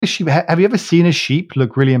Have you ever seen a sheep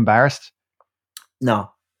look really embarrassed? No.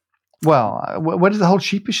 Well, where does the whole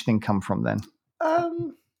sheepish thing come from then?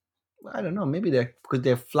 I don't know. Maybe because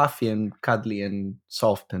they're fluffy and cuddly and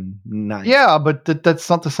soft and nice. Yeah, but that's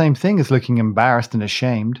not the same thing as looking embarrassed and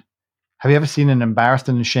ashamed. Have you ever seen an embarrassed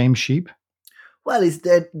and ashamed sheep? Well,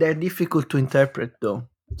 they're difficult to interpret though.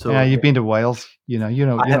 So yeah, you've been to Wales. You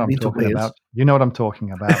know what I'm talking about. You know what I'm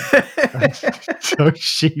talking about. So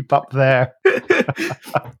sheep up there.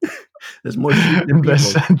 There's more sheep than people.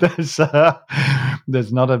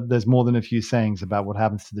 There's more than a few sayings about what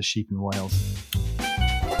happens to the sheep in Wales.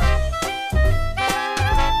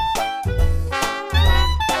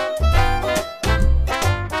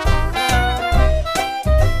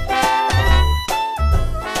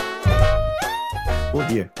 Oh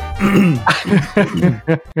dear.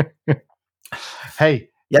 Hey,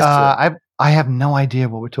 yes, I have no idea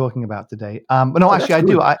what we're talking about today. But no, actually, I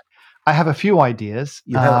do. I have a few ideas.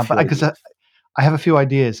 You have a few ideas. I have a few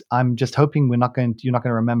ideas. I'm just hoping you're not going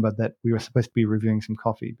to remember that we were supposed to be reviewing some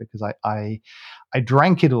coffee because I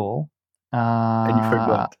drank it all. And you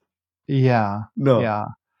forgot. Yeah. No.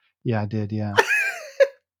 Yeah, I did. Yeah.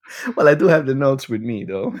 Well, I do have the notes with me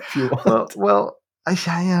though. If you want. Well, we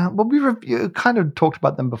kind of talked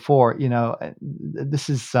about them before. This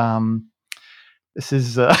is this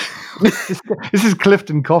is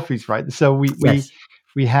Clifton Coffees, right? So we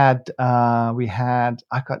had their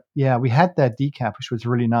decaf, which was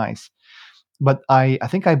really nice. But I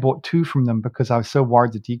think I bought 2 from them because I was so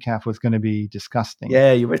worried the decaf was going to be disgusting.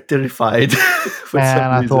 Yeah, you were terrified.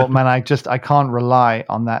 And I thought, man, I can't rely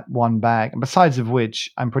on that one bag. And besides of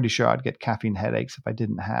which, I'm pretty sure I'd get caffeine headaches if I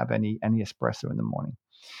didn't have any espresso in the morning.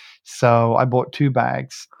 So I bought 2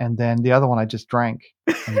 bags, and then the other one I just drank.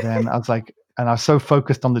 And then I was like, and I was so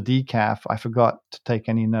focused on the decaf, I forgot to take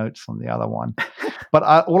any notes on the other one. But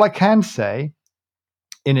all I can say,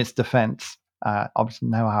 in its defense, obviously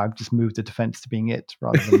now I've just moved the defense to being it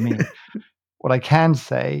rather than me. What I can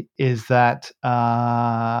say is that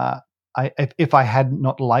if I had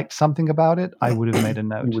not liked something about it, I would have made a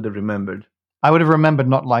note. You would have remembered. I would have remembered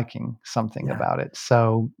not liking something about it.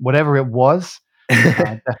 So whatever it was,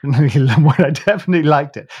 I definitely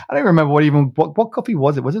liked it. I don't remember what coffee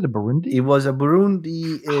was it. Was it a Burundi? It was a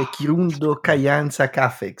Burundi Kirundo Kayanza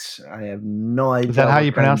Cafex. I have no idea. Is that how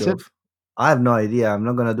you pronounce it? I have no idea. I'm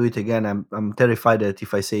not gonna do it again. I'm terrified that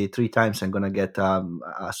if I say it 3 times, I'm gonna get a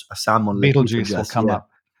salmon. Beetlejuice will come up.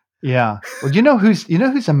 Yeah. Well, you know who's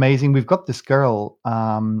amazing? We've got this girl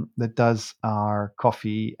that does our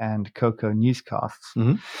coffee and cocoa newscasts,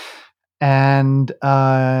 and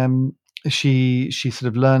she sort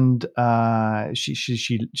of learned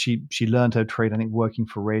she learned her trade, I think, working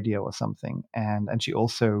for radio or something, and she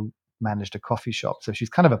also managed a coffee shop, so she's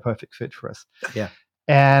kind of a perfect fit for us. Yeah.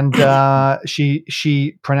 And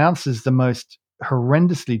she pronounces the most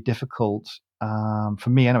horrendously difficult, for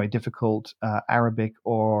me anyway, difficult Arabic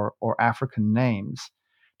or African names.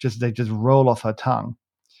 They just roll off her tongue.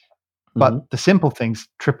 But the simple things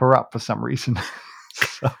trip her up for some reason.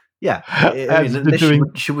 So, yeah,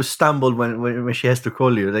 she will stumble when she has to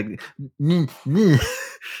call you like.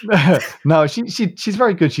 No, she's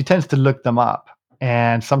very good. She tends to look them up,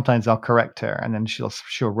 and sometimes I'll correct her, and then she'll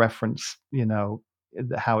reference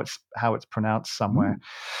how it's pronounced somewhere,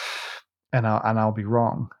 and I'll be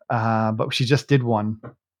wrong. But she just did one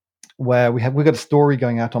where we got a story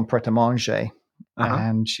going out on Pret a Manger,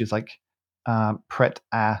 and she's like Pret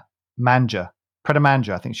a Manger,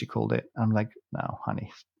 I think she called it. I'm like, no, honey,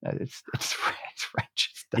 it's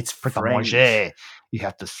French. It's Pret a Manger. You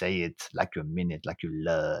have to say it like you mean it, like you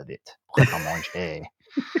love it. Pret a Manger.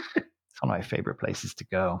 It's one of my favorite places to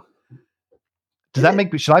go. Does that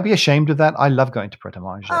make me? Should I be ashamed of that? I love going to Pret a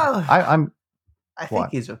Manger. I think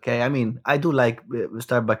it's okay. I mean, I do like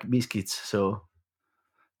Starbucks biscuits, so.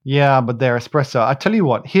 Yeah, but they're espresso. I tell you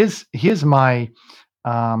what. Here's my.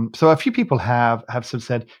 So a few people have sort of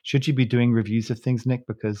said, should you be doing reviews of things, Nick?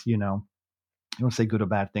 Because you don't say good or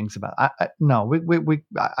bad things about. No,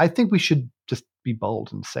 I think we should just be bold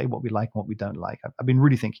and say what we like and what we don't like. I've been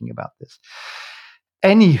really thinking about this.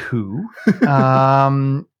 Anywho,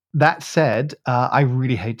 that said, I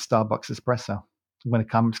really hate Starbucks espresso. When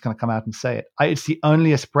I'm just going to come out and say it. It's the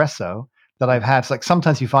only espresso that I've had. It's like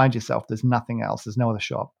sometimes you find yourself, there's nothing else. There's no other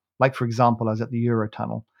shop. Like, for example, I was at the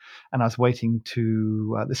Eurotunnel and I was waiting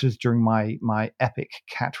to, this was during my epic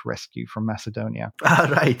cat rescue from Macedonia.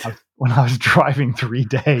 Right. When I was driving 3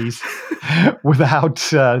 days without,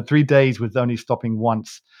 3 days with only stopping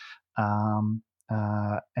once. And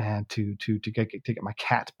to get my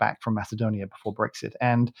cat back from Macedonia before Brexit.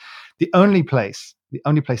 And the only place the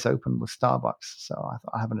only place open was Starbucks. So I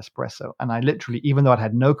thought I have an espresso, and I literally, even though I'd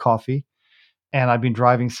had no coffee, and I'd been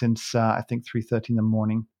driving since I think 3:30 in the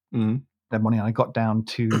morning. That morning, I got down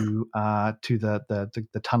to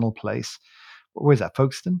the tunnel place. Where is that?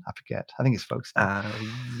 Folkestone? I forget. I think it's Folkestone.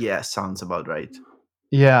 Yeah, sounds about right.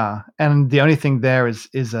 Yeah, and the only thing there is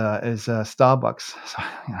a Starbucks. So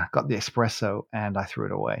I got the espresso and I threw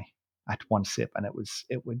it away. I had one sip and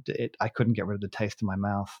I couldn't get rid of the taste in my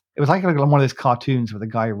mouth. It was like one of those cartoons where the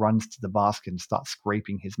guy runs to the basket and starts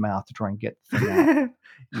scraping his mouth to try and get the thing out.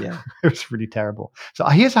 Yeah, it was really terrible. So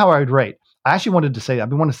here's how I would rate. I actually wanted to say, I've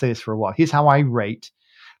been wanting to say this for a while. Here's how I rate.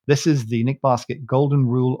 This is the Nick Basket golden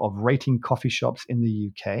rule of rating coffee shops in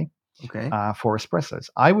the UK. Okay. For espressos,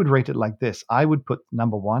 I would rate it like this. I would put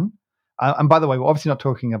number one. And by the way, we're obviously not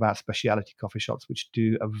talking about specialty coffee shops, which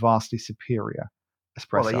do a vastly superior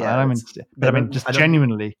espresso. Yeah, I mean, just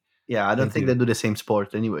genuinely. Yeah, I don't think they do the same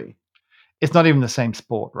sport anyway. It's not even the same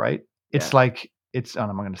sport, right? Yeah. It's like it's. I'm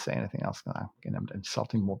not going to say anything else. I'm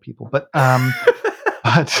insulting more people, but but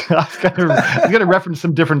I was going to reference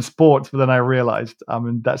some different sports, but then I realized I'm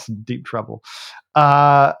in that's deep trouble.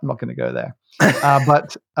 I'm not going to go there.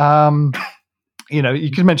 But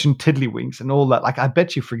you can mention Tiddlywinks and all that. Like I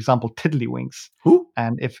bet you, for example, Tiddlywinks. Who?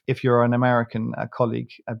 And if you're an American colleague,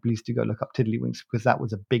 please do go look up Tiddlywinks, because that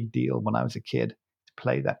was a big deal when I was a kid to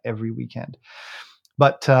play that every weekend.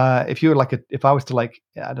 But if I was to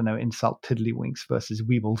insult Tiddlywinks versus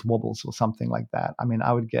Weebles Wobbles or something like that, I mean,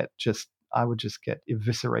 I would just get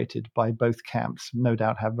eviscerated by both camps. No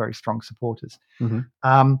doubt have very strong supporters.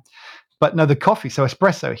 Mm-hmm. But no, the coffee. So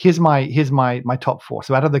espresso. Here's my top four.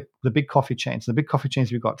 So out of the big coffee chains, we've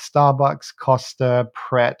got Starbucks, Costa,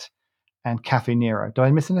 Pret, and Caffè Nero. Did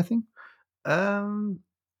I miss anything? No,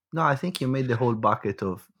 I think you made the whole bucket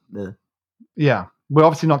of the. Yeah, we're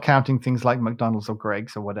obviously not counting things like McDonald's or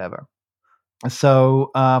Greg's or whatever.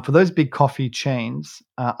 So for those big coffee chains,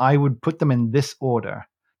 I would put them in this order.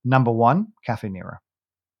 Number one, Caffè Nero,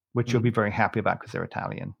 which you'll be very happy about because they're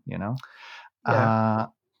Italian. Yeah.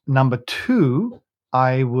 Number two,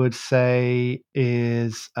 I would say,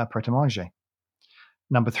 is Pret a Manger.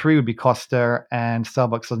 Number three would be Costa, and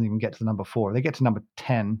Starbucks doesn't even get to number four. They get to number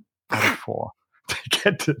 10 out of 4. They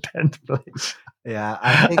get to 10th place. Yeah,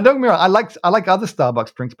 and don't get me wrong, I like other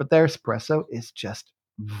Starbucks drinks, but their espresso is just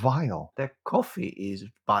vile. Their coffee is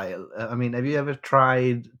vile. I mean, have you ever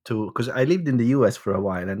tried to? Because I lived in the US for a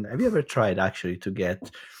while, and have you ever tried actually to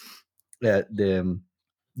get the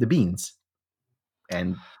beans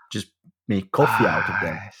and just make coffee out of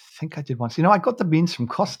them? I think I did once. I got the beans from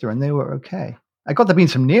Costa and they were okay. I got the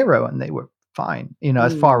beans from Nero and they were fine.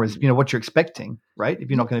 As far as what you're expecting, right? If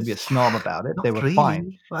you're not going to be a snob about it, they were really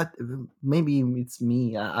fine. But maybe it's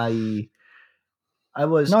me. I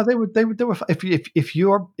was no. They were. If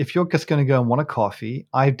you're just going to go and want a coffee,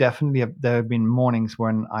 I definitely have. There have been mornings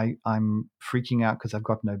when I'm freaking out because I've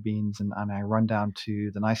got no beans, and I run down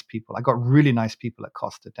to the nice people. I got really nice people at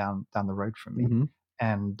Costa down the road from me. Mm-hmm.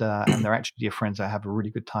 And they're actually dear friends. I have a really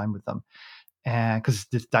good time with them, and because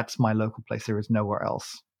that's my local place. There is nowhere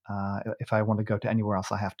else. If I want to go to anywhere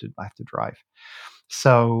else, I have to drive.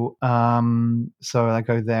 So I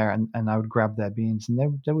go there and I would grab their beans, and they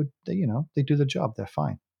do the job. They're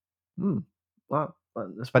fine. Well,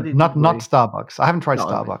 but not Starbucks. I haven't tried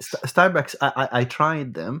Starbucks. Starbucks. I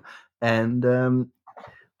tried them, and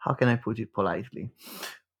how can I put it politely?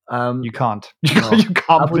 You can't. No. You can't.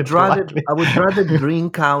 I would rather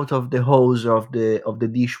drink out of the hose of the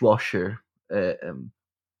dishwasher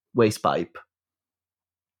waste pipe.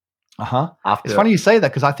 It's funny you say that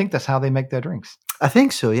because I think that's how they make their drinks. I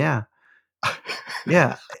think so. Yeah.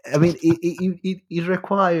 Yeah. I mean, it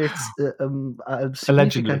requires a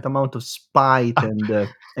significant amount of spite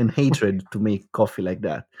and hatred to make coffee like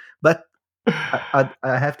that. But I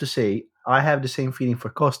have to say, I have the same feeling for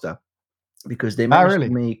Costa. Because they manage to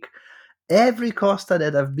make every Costa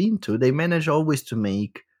that I've been to, they manage always to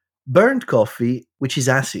make burnt coffee, which is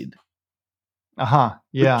acid.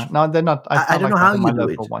 Yeah. No, they're not. I don't know how you do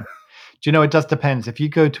it. One. Do you know, it just depends. If you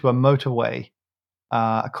go to a motorway,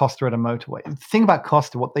 a Costa at a motorway, the thing about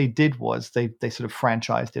Costa, what they did was they sort of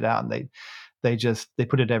franchised it out, and they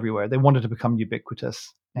put it everywhere. They wanted to become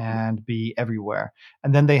ubiquitous and be everywhere.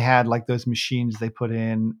 And then they had like those machines they put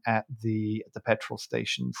in at the petrol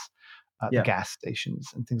stations. The gas stations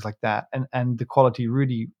and things like that, and the quality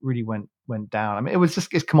really went down. I mean, it's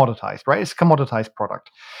commoditized, right? It's a commoditized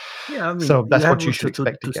product. Yeah, I mean, so that's what you should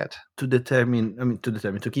expect to get.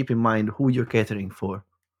 To keep in mind who you're catering for.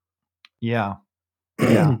 Yeah.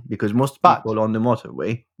 Because most people on the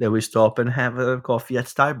motorway, they will stop and have a coffee at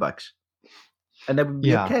Starbucks, and they would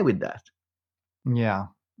be okay with that. Yeah.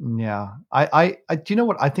 Yeah, I do you know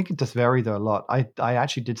what? I think it does vary though a lot. I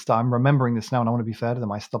actually did start. I'm remembering this now, and I want to be fair to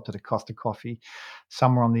them. I stopped at a Costa Coffee,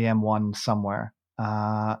 somewhere on the M1 somewhere,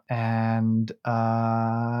 and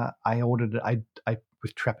I ordered it. I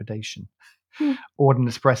with trepidation Hmm. ordered an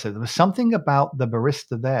espresso. There was something about the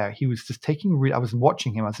barista there. He was just taking. I was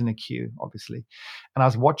watching him. I was in a queue, obviously, and I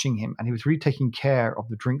was watching him, and he was really taking care of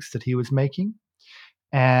the drinks that he was making.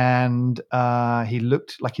 And he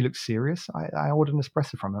looked serious. I ordered an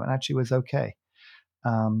espresso from him, and actually was okay.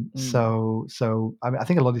 Mm. So I mean, I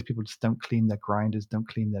think a lot of these people just don't clean their grinders, don't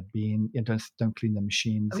clean their bean, don't clean their I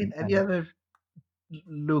machines, mean, have you and ever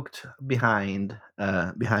looked behind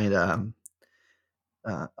a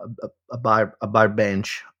bar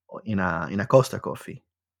bench in a Costa Coffee?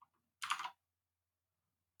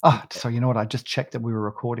 so you know what? I just checked that we were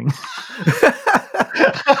recording.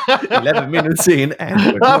 11 minutes in,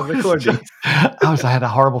 and we're not recording. I had a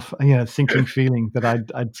horrible, sinking feeling that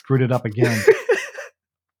I'd screwed it up again.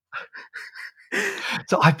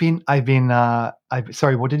 So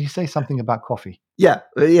sorry, what did you say? Something about coffee? Yeah.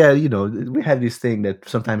 We have this thing that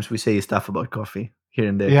sometimes we say stuff about coffee here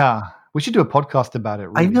and there. Yeah, we should do a podcast about it,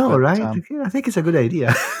 I really. know, But right? I think it's a good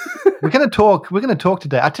idea. we're gonna talk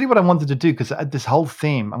today. I tell you what I wanted to do, because this whole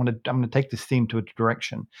theme, I'm gonna take this theme to a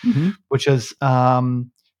direction, which is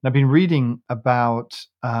I've been reading about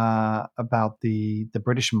the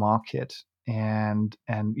British market, and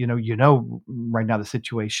right now the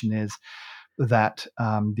situation is that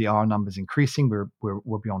the R number is increasing.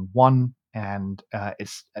 We're beyond 1, and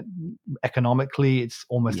it's economically it's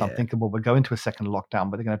almost Yeah. unthinkable. We'll go into a second lockdown,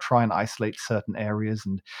 but they're going to try and isolate certain areas,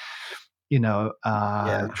 and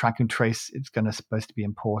Yeah. track and trace. It's supposed to be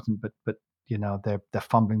important, but they're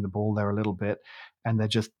fumbling the ball there a little bit, and I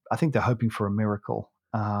think they're hoping for a miracle.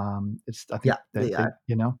 I think Yeah, that they are.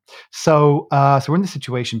 so we're in this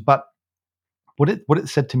situation. But what it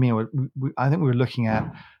said to me, I think we were looking at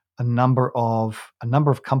a number of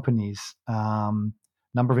companies,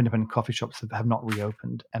 number of independent coffee shops that have not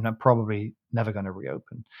reopened and are probably never going to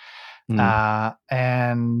reopen.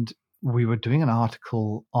 And we were doing an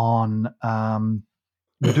article on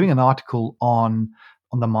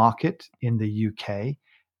the market in the UK,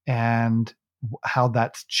 and how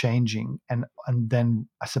that's changing, and then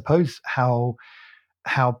I suppose how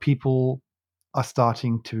people are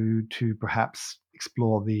starting to perhaps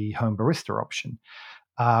explore the home barista option.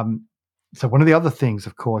 So one of the other things,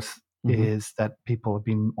 of course, is that people have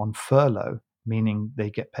been on furlough, meaning they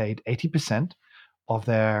get paid 80% of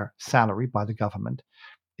their salary by the government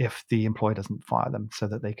if the employer doesn't fire them, so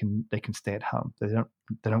that they can stay at home. They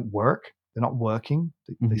don't work. They're not working.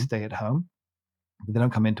 They stay at home. They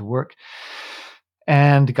don't come into work,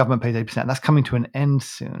 and the government pays 80%. That's coming to an end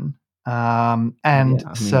soon. It's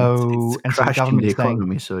crashing the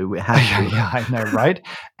economy, so we have to. Yeah, I know, right?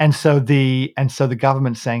 And so the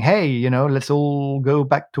government's saying, hey, let's all go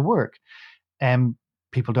back to work, and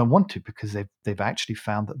people don't want to, because they've actually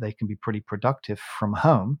found that they can be pretty productive from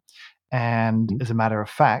home. And as a matter of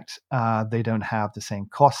fact, they don't have the same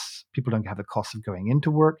costs. People don't have the costs of going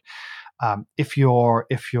into work. If you're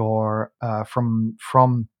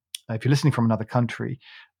listening from another country,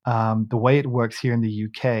 the way it works here in the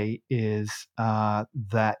UK is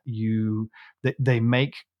that they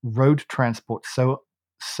make road transport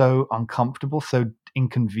so uncomfortable, so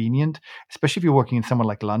inconvenient, especially if you're working in somewhere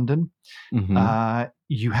like London.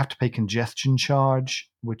 You have to pay congestion charge,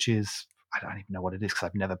 which is, I don't even know what it is, because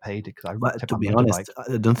I've never paid it, because But to be honest,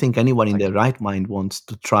 I don't think anyone in their right mind wants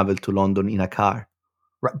to travel to London in a car.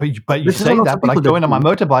 Right, but you say that, but I go in on my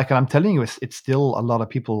motorbike, and I'm telling you, it's still a lot of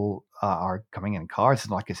people are coming in cars. It's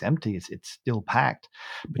not like it's empty; it's still packed.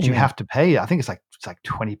 But you have to pay. I think it's like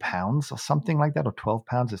 £20 or something like that, or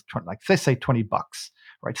 £12. It's let's say $20,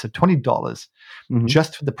 right? So $20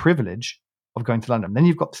 just for the privilege of going to London. Then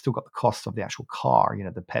you've still got the cost of the actual car,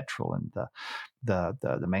 the petrol and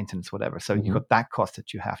the maintenance, whatever. So you've got that cost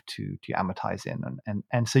that you have to amortize in,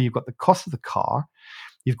 and so you've got the cost of the car.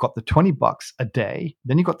 You've got the $20 a day.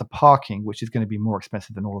 Then you've got the parking, which is going to be more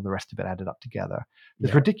expensive than all of the rest of it added up together.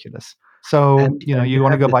 It's ridiculous. So you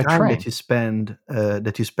want to go by train. That you spend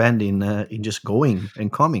in just going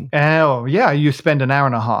and coming. Oh yeah, you spend an hour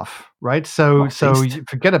and a half, right? So you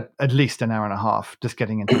forget at least an hour and a half just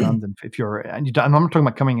getting into London. If I'm not talking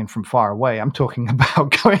about coming in from far away. I'm talking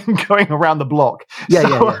about going around the block.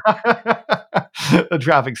 Yeah. The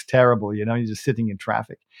traffic's terrible. You're just sitting in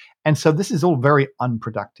traffic. And so this is all very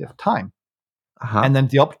unproductive time. And then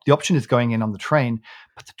the option is going in on the train,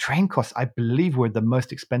 but the train costs, I believe, were the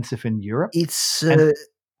most expensive in Europe. It's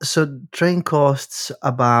so train costs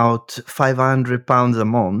about £500 a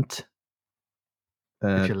month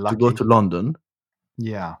if you're lucky to go to London.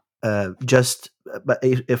 Yeah. But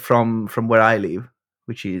if from where I live,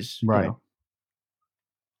 which is Right.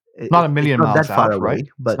 Not a it's million not miles that far out, right? away,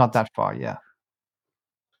 It's not but that far. Yeah.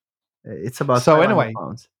 it's about So 500 anyway,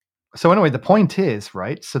 pounds. the point is,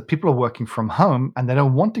 right? So people are working from home and they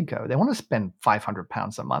don't want to go. They want to spend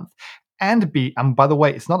 £500 a month and by the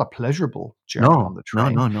way, it's not a pleasurable journey on No, the no,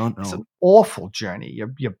 train. no, no, It's an no. awful journey.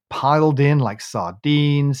 You're piled in like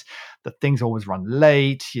sardines. The things always run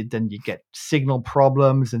late. Then you get signal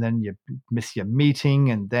problems, and then you miss your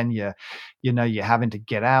meeting, and then you're having to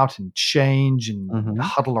get out and change and Hmm.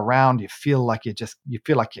 huddle around. You feel like you're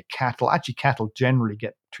cattle. Actually, cattle generally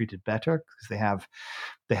get treated better because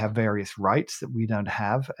they have various rights that we don't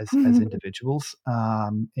have as individuals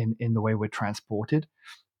in the way we're transported.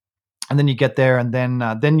 And then you get there, and then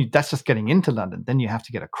that's just getting into London. Then you have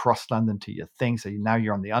to get across London to your thing. So now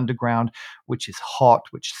you're on the underground, which is hot,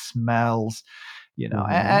 which smells, Hmm.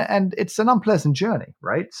 and it's an unpleasant journey,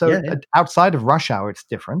 right? So Yeah, yeah. outside of rush hour, it's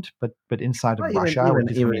different, but inside of Well, rush hour,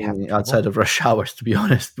 which is when you have even trouble. outside of rush hours, to be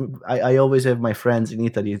honest, I always have my friends in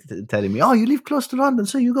Italy telling me, "Oh, you live close to London,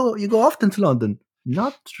 so you go often to London."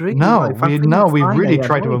 Not really. No, If I'm feeling we fine, really I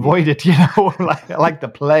try to avoid it. avoid it, like the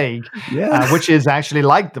plague, Yeah. which is actually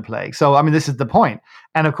like the plague. So, I mean, this is the point.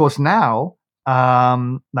 And of course, now,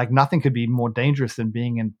 like nothing could be more dangerous than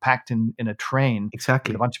being packed in a train with a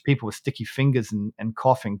Exactly. bunch of people with sticky fingers and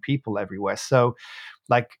coughing people everywhere. So,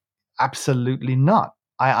 like, absolutely not.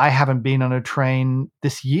 I haven't been on a train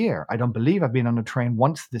this year. I don't believe I've been on a train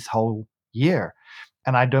once this whole year.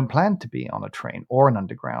 And I don't plan to be on a train or an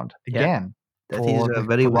underground Yeah, again that is for a the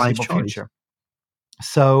very wise foreseeable choice. future.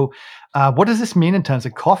 So, what does this mean in terms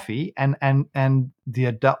of coffee and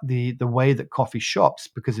the way that coffee shops?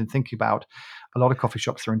 Because in thinking about, a lot of coffee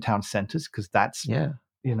shops are in town centers because Yeah.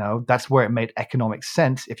 that's where it made economic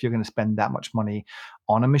sense. If you're going to spend that much money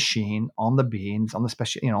on a machine, on the beans, on the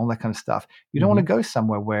special, all that kind of stuff, you don't want Hmm. to go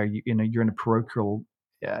somewhere where you're in a parochial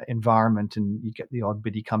environment and you get the odd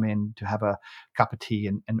biddy come in to have a cup of tea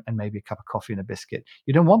and maybe a cup of coffee and a biscuit.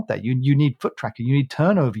 You don't want that. You need foot traffic. You need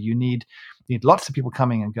turnover. You need lots of people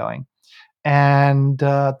coming and going, and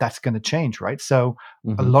that's going to change, right? So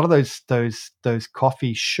a Hmm. lot of those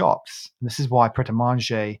coffee shops. And this is why Pret a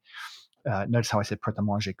Manger. Notice how I said Pret a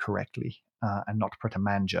Manger correctly and not Pret a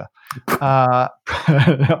Manger. I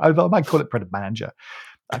might call it Pret a Manger.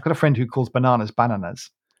 I've got a friend who calls bananas,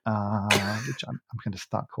 which I'm going to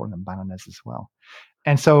start calling them bananas as well.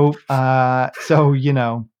 And so, they're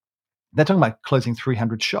talking about closing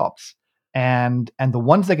 300 shops, and the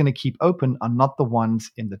ones they're going to keep open are not the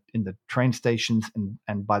ones in the train stations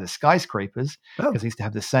and by the skyscrapers, Oh. because they used to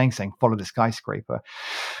have this saying follow the skyscraper.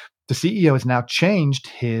 The CEO has now changed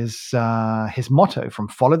his motto from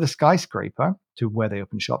follow the skyscraper to where they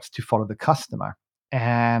open shops to follow the customer,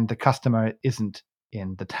 and the customer isn't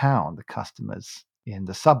in the town, the customer's in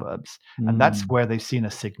the suburbs, and that's Mm. where they've seen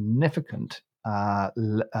a significant how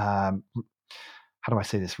do I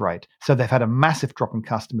say this right? So they've had a massive drop in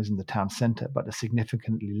customers in the town center, but a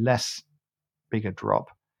significantly less bigger drop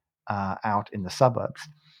out in the suburbs.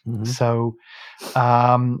 Hmm. So,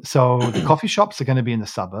 the coffee shops are going to be in the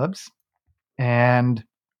suburbs, and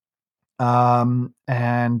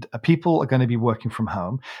people are going to be working from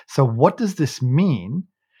home. So, what does this mean?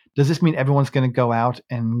 Does this mean everyone's going to go out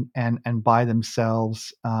and buy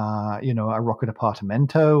themselves, a rocket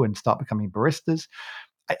apartamento and start becoming baristas?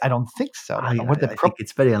 I don't think so. I, And what I they're I think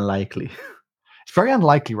it's very unlikely. It's very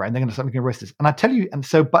unlikely, right? They're going to start making arrests. And I tell you, and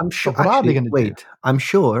so, I'm sure. but what are they Actually, going to do? wait. I'm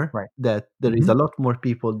sure Right. that there is Hmm. a lot more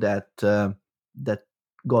people that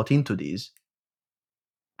got into these,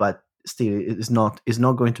 but still, it's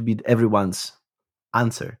not going to be everyone's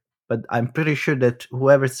answer. But I'm pretty sure that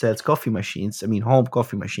whoever sells coffee machines, I mean home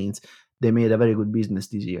coffee machines, they made a very good business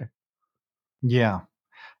this year. Yeah.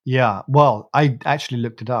 Yeah. Well, I actually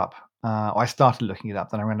looked it up. I started looking it up,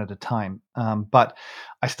 then I ran out of time. But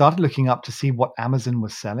I started looking up to see what Amazon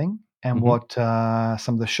was selling and Hmm. what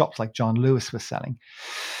some of the shops like John Lewis was selling.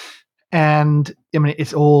 And I mean,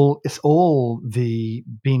 it's all the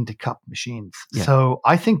bean to cup machines. Yeah. So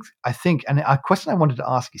I think, and a question I wanted to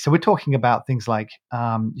ask you. So we're talking about things like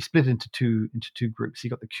you split it into two groups. You've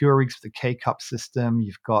got the Keurigs for the K cup system.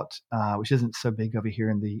 You've got which isn't so big over here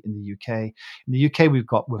in the UK. In the UK,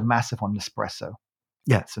 we're massive on Nespresso.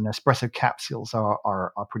 Yeah. So Nespresso capsules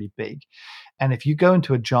are pretty big. And if you go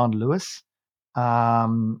into a John Lewis,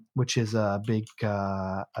 which is a big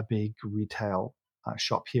retail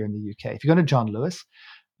shop here in the UK. If you go to John Lewis,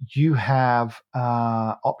 you have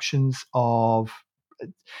options of it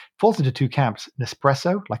falls into two camps: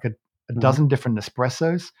 Nespresso, like a Hmm. dozen different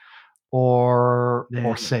Nespressos, or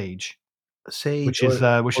Yeah. Sage. Sage, which is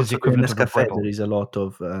the also in equivalent of a Nescafe, Breville. there is a lot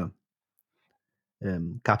of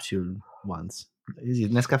capsule ones. Is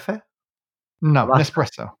it Nescafe? No, Lavazza?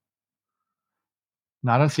 Nespresso.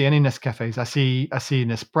 No, I don't see any Nescafes. I see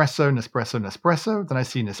Nespresso, then I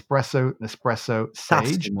see Nespresso,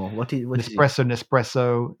 Sage, Tassimo. What is it?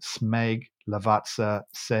 Nespresso, Smeg, Lavazza,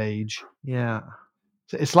 Sage. Yeah.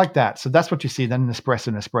 So it's like that. So that's what you see. Then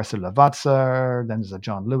Nespresso, Lavazza. Then there's a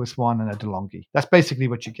John Lewis one and a DeLonghi. That's basically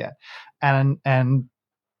what you get. And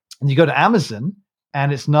you go to Amazon,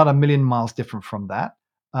 and it's not a million miles different from that.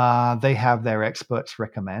 They have their experts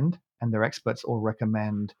recommend, and their experts all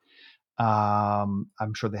recommend. I'm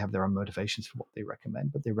sure they have their own motivations for what they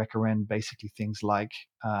recommend, but they recommend basically things like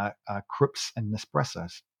Krups and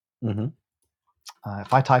Nespressos. Mm-hmm.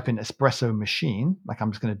 If I type in espresso machine, like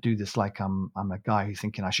I'm just going to do this, like I'm a guy who's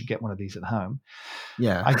thinking I should get one of these at home.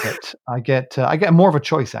 Yeah. I get more of a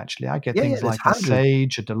choice actually. I get things like a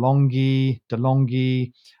Sage, a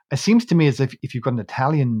DeLonghi. It seems to me as if you've got an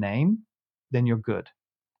Italian name, then you're good.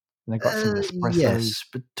 And they got some Nespressos. Yes,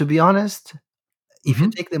 but to be honest, if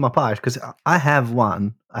you take them apart, because I have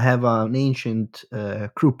one, I have an ancient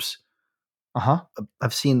Krups.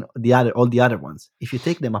 I've seen all the other ones. If you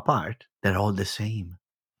take them apart, they're all the same.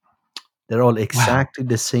 They're all exactly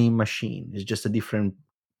the same machine. It's just a different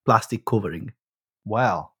plastic covering.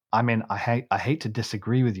 Well, I mean, I hate to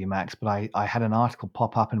disagree with you, Max, but I had an article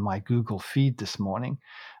pop up in my Google feed this morning,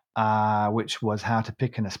 which was how to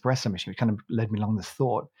pick an espresso machine. It kind of led me along this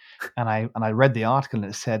thought, and I read the article,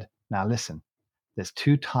 and it said, "Now listen, there's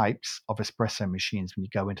two types of espresso machines when you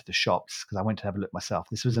go into the shops." Because I went to have a look myself.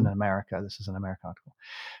 This was in America. This is an American article.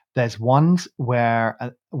 There's ones where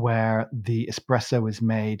the espresso is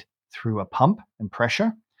made through a pump and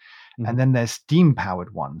pressure, and then there's steam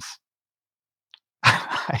powered ones.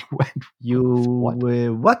 I went,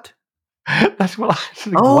 what? That's what I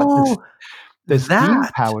said. What? There's steam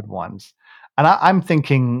powered ones, and I'm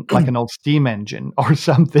thinking like an old steam engine or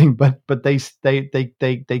something. But they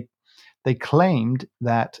claimed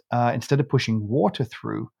that instead of pushing water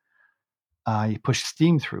through, you push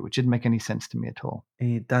steam through, which didn't make any sense to me at all.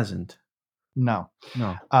 It doesn't. No.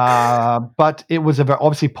 But it was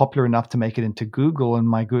obviously popular enough to make it into Google, and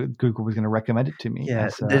my Google was going to recommend it to me. Yeah,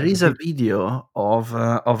 there is a video of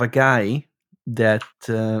a guy that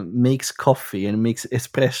makes coffee and makes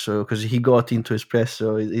espresso, because he got into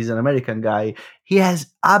espresso. He's an American guy. He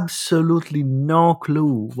has absolutely no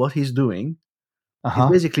clue what he's doing. He's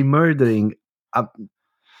basically murdering a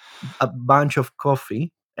bunch of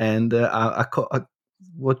coffee and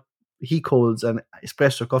what he calls an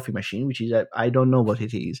espresso coffee machine, which is I don't know what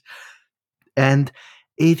it is, and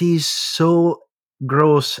it is so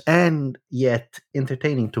gross and yet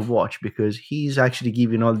entertaining to watch, because he's actually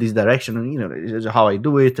giving all this direction, and this is how I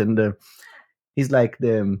do it, and he's like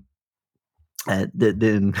the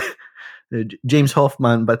James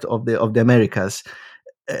Hoffman, but of the Americas,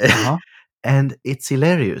 and it's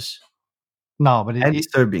hilarious. No, but and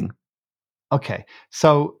disturbing. Okay,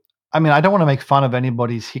 so I mean, I don't want to make fun of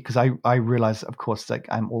anybody's, because I realize, of course, like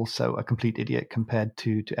I'm also a complete idiot compared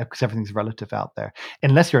to because everything's relative out there.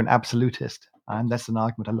 Unless you're an absolutist, and that's an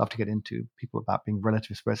argument I love to get into, people about being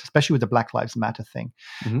relativist, especially with the Black Lives Matter thing.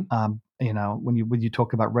 When you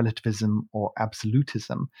talk about relativism or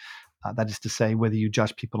absolutism, that is to say, whether you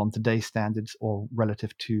judge people on today's standards or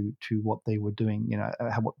relative to what they were doing,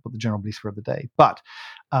 what the general beliefs were of the day. But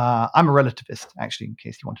I'm a relativist, actually, in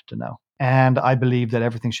case you wanted to know. And I believe that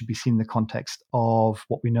everything should be seen in the context of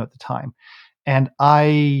what we know at the time. And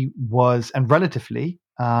relatively,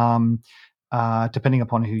 depending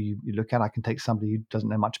upon who you look at, I can take somebody who doesn't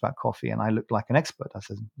know much about coffee, and I look like an expert. I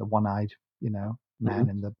said the one-eyed,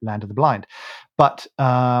 man in the land of the blind. But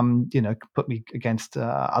put me against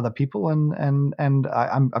other people, and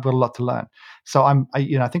I've got a lot to learn. So I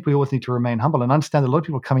think we always need to remain humble and understand that a lot of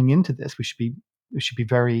people coming into this. We should be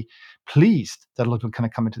very pleased that a lot of people kind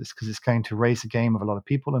of come into this, because it's going to raise the game of a lot of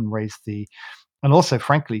people and also,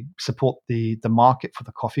 frankly, support the market for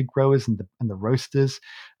the coffee growers and the roasters,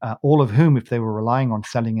 all of whom, if they were relying on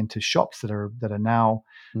selling into shops that are now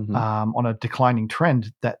on a declining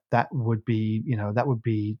trend, that would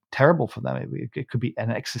be terrible for them. It could be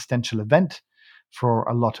an existential event for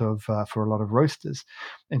a lot of roasters.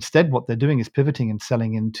 Instead, what they're doing is pivoting and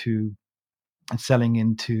selling into, I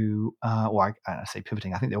say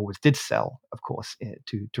pivoting. I think they always did sell, of course,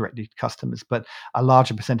 to directly to customers, but a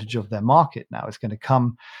larger percentage of their market now is going to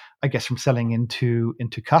come, I guess, from selling into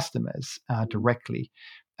customers directly,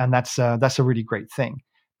 and that's a really great thing.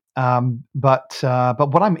 But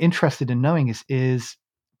what I'm interested in knowing is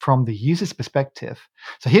from the user's perspective.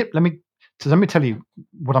 So here, let me So let me tell you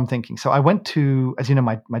what I'm thinking. So I went to, as you know,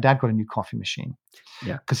 my dad got a new coffee machine.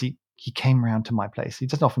 Yeah. Because he came around to my place. He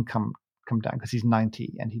doesn't often come down because he's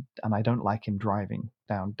 90 and I don't like him driving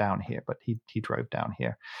down here, but he drove down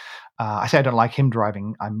here. I say I don't like him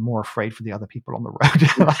driving. I'm more afraid for the other people on the road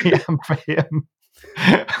than I am for him.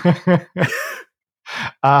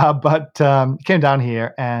 But he came down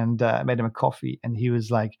here and made him a coffee, and he was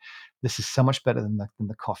like, "This is so much better than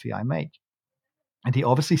the coffee I make." And he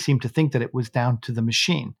obviously seemed to think that it was down to the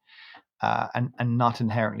machine. And not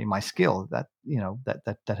inherently my skill that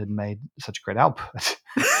had made such great output.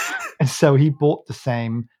 And so he bought the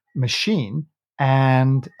same machine,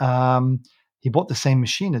 and he bought the same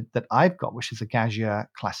machine that I've got, which is a Gaggia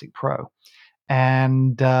Classic Pro.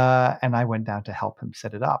 And I went down to help him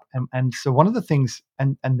set it up. And so one of the things,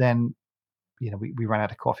 and then we ran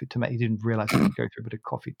out of coffee to make. He didn't realize we could go through a bit of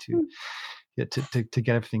coffee to get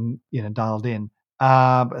everything dialed in. So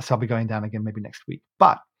I'll be going down again maybe next week.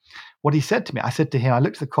 But what he said to me, I said to him, I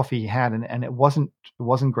looked at the coffee he had, and it wasn't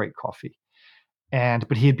great coffee,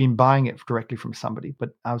 but he had been buying it directly from somebody. But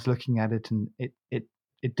I was looking at it, and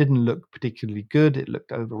it didn't look particularly good. It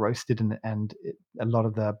looked over roasted, and a lot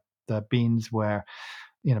of the beans were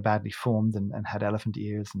badly formed and had elephant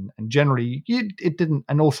ears, and generally it didn't,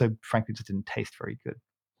 and also frankly just didn't taste very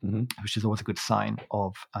good, which is always a good sign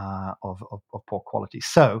of poor quality.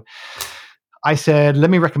 So I said, let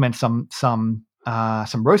me recommend some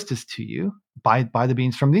roasters to you. Buy the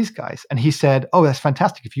beans from these guys. And he said, oh, that's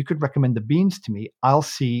fantastic. If you could recommend the beans to me, I'll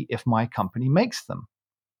see if my company makes them.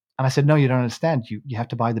 And I said, no, you don't understand. You have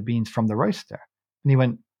to buy the beans from the roaster. And he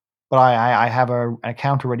went, but I have an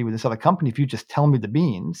account already with this other company. If you just tell me the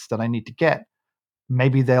beans that I need to get,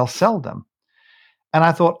 maybe they'll sell them. And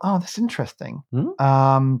I thought, oh, that's interesting,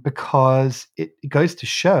 because it goes to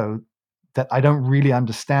show that I don't really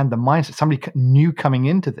understand the mindset. Somebody new coming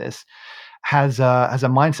into this has a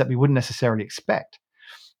mindset we wouldn't necessarily expect.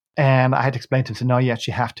 And I had to explain to him, so no, you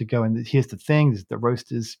actually have to go, and here's the thing, is the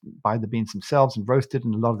roasters buy the beans themselves and roast it,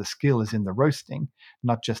 and a lot of the skill is in the roasting,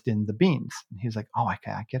 not just in the beans. And he was like, oh,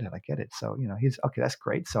 okay, I get it. So, he's okay, that's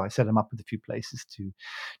great. So I set him up with a few places to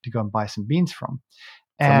go and buy some beans from.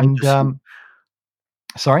 And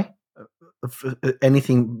sorry?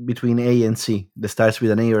 Anything between A and C that starts with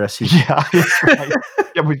an A or a C. Yeah, that's right.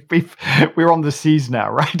 Yeah, we're on the C's now,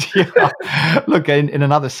 right? Yeah. Look, in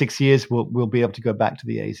another 6 years, we'll be able to go back to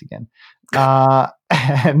the A's again. So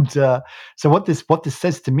what this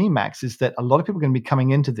says to me, Max, is that a lot of people are going to be coming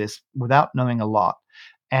into this without knowing a lot.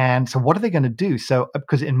 And so what are they going to do? So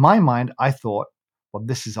because in my mind, I thought, well,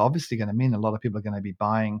 this is obviously going to mean a lot of people are going to be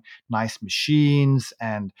buying nice machines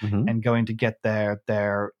and going to get their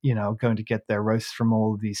roasts from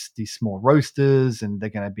all of these small roasters, and they're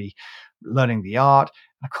going to be learning the art.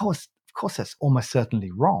 And of course, that's almost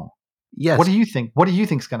certainly wrong. Yes. What do you think? What do you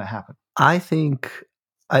think is going to happen? I think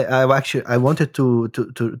I wanted to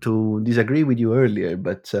disagree with you earlier,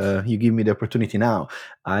 but you give me the opportunity now.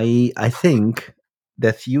 I think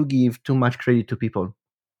that you give too much credit to people.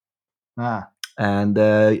 And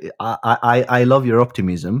I love your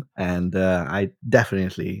optimism, and I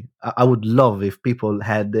definitely I would love if people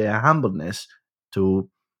had the humbleness to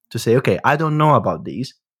say, okay, I don't know about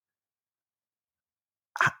these.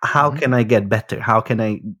 How can I get better? How can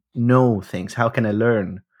I know things? How can I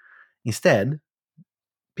learn? Instead,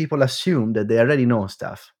 people assume that they already know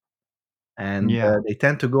stuff, and they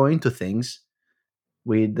tend to go into things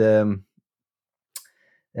with the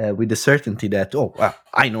certainty that, oh, well,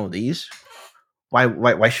 I know these.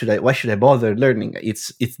 Why should I bother learning?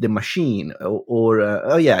 It's the machine, or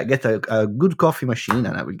oh yeah, get a good coffee machine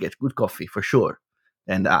and I will get good coffee for sure,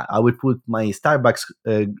 and I will put my Starbucks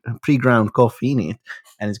pre-ground coffee in it,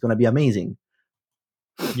 and it's gonna be amazing.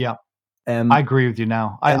 Yeah, I agree with you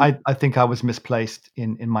now. I think I was misplaced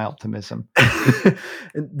in my optimism.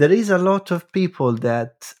 There is a lot of people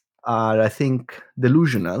that are, I think,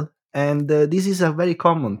 delusional, and this is a very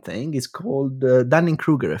common thing. It's called the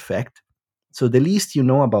Dunning-Kruger effect. So the least you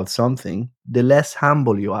know about something, the less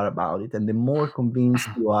humble you are about it, and the more convinced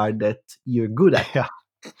you are that you're good at it. Yeah.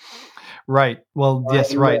 Right. Well,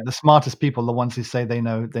 yes, right. The smartest people, the ones who say they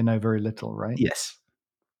know very little, right? Yes.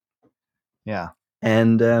 Yeah.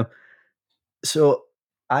 And so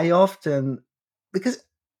I often, because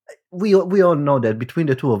we all know that between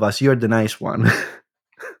the two of us, you're the nice one.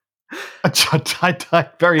 I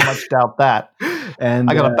very much doubt that.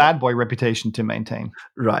 And I got a bad boy reputation to maintain.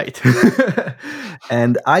 Right.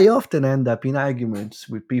 And I often end up in arguments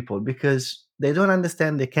with people because they don't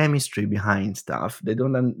understand the chemistry behind stuff. They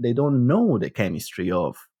don't know the chemistry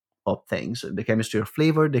of things, the chemistry of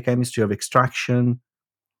flavor, the chemistry of extraction.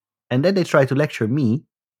 And then they try to lecture me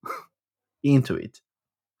into it,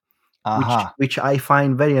 Uh-huh. which I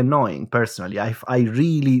find very annoying personally. It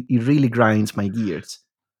really grinds my gears,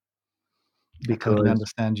 I totally because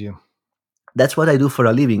understand you. that's what I do for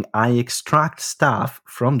a living. I extract stuff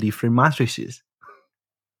from different matrices.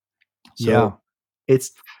 So Yeah.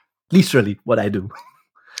 it's literally what I do.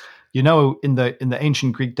 You know, in the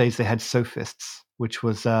ancient Greek days, they had sophists, which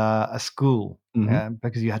was a school,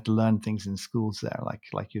 because you had to learn things in schools there, like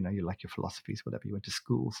you like your philosophies, whatever. You went to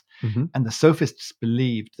schools, and the sophists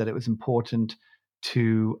believed that it was important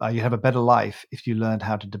to you have a better life if you learned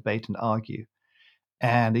how to debate and argue.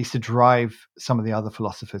 And it used to drive some of the other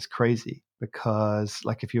philosophers crazy, because,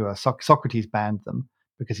 like, if you were Socrates banned them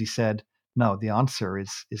because he said, no, the answer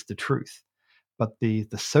is the truth. But the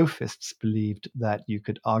sophists believed that you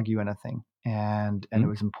could argue anything, and it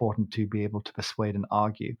was important to be able to persuade and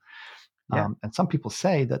argue. Yeah. And some people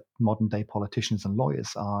say that modern day politicians and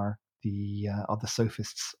lawyers are the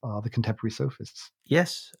sophists, the contemporary sophists.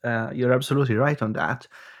 Yes, you're absolutely right on that.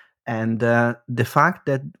 And the fact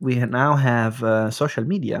that we now have social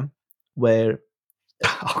media, where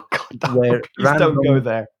Oh God! Please don't go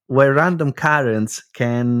there. Where random Karens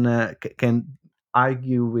can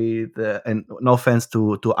argue with, and no offense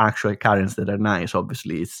to actual Karens that are nice.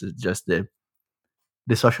 Obviously, it's just the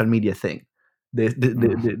social media thing.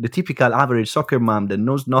 The typical average soccer mom that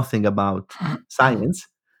knows nothing about science,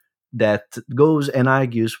 that goes and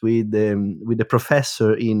argues with the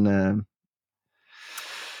professor in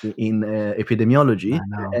epidemiology,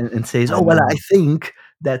 and says, "Oh well, I think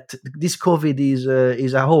that this COVID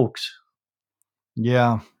is a hoax."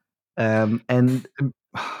 Yeah. And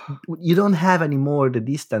you don't have anymore the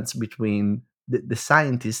distance between the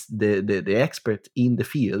scientist, the expert in the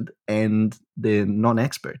field, and the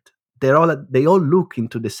non-expert. They all look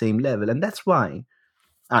into the same level, and that's why,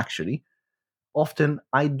 actually, often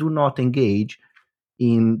I do not engage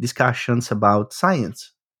in discussions about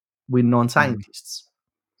science with non-scientists,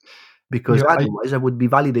 because otherwise I would be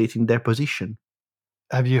validating their position.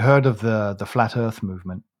 Have you heard of the Flat Earth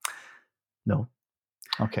movement? No.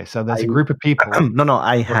 Okay, so there's a group of people. No,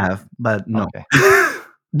 I have, but no. Okay.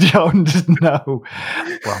 Don't know.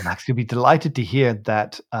 Well, Max, you'll be delighted to hear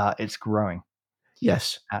that it's growing.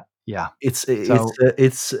 Yes. Yeah. It's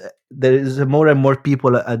there is more and more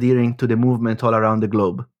people adhering to the movement all around the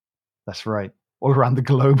globe. That's right. All around the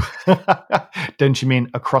globe. Don't you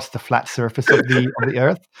mean across the flat surface of the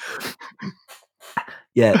Earth?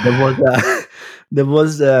 Yeah, there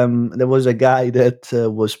was a guy that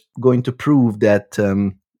was going to prove that,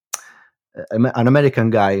 an American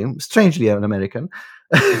guy, strangely an American,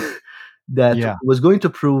 that was going to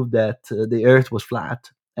prove that the Earth was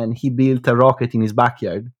flat, and he built a rocket in his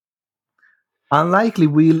backyard. Unlikely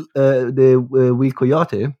Will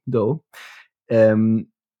Coyote, though,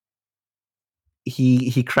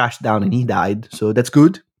 he crashed down and he died, so that's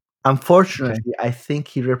good. Unfortunately, I think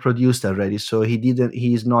he reproduced already, so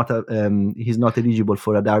he's not eligible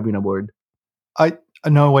for a Darwin Award.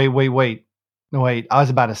 No, wait. No, wait. I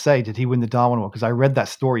was about to say, did he win the Darwin Award? Because I read that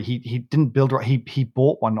story. He didn't build. He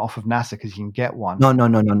bought one off of NASA because you can get one.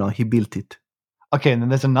 No. He built it. Okay, and then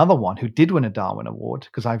there's another one who did win a Darwin Award,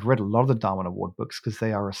 because I've read a lot of the Darwin Award books, because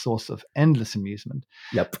they are a source of endless amusement.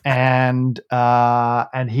 Yep. And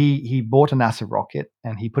he bought a NASA rocket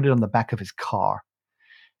and he put it on the back of his car.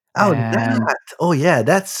 Oh, that! Oh, yeah,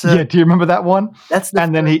 that's. Yeah, do you remember that one? That's the.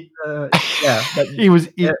 And then he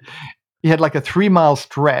had like a 3-mile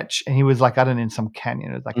stretch, and he was like, I don't know, in some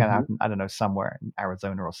canyon, it was like I don't know, somewhere in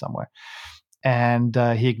Arizona or somewhere. And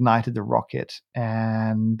he ignited the rocket,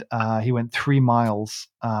 and he went 3 miles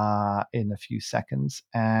in a few seconds,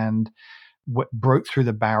 and broke through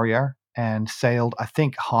the barrier and sailed, I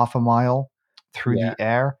think, half a mile through the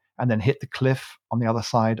air, and then hit the cliff on the other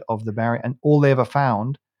side of the barrier. And all they ever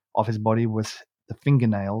found of his body was the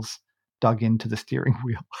fingernails dug into the steering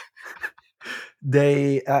wheel.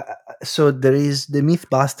 They so there is the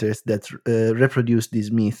Mythbusters that reproduced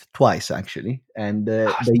this myth twice, actually, and they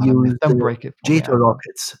use JATO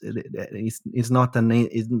rockets. It's not a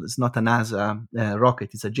NASA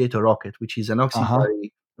rocket; it's a JATO rocket, which is an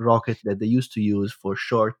auxiliary rocket that they used to use for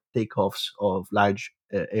short takeoffs of large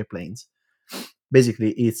airplanes.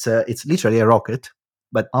 Basically, it's literally a rocket,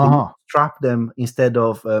 but they strap them instead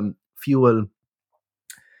of fuel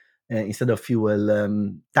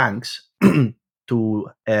tanks to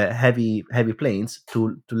heavy planes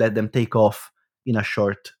to let them take off in a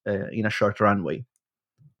short runway.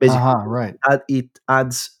 Basically, it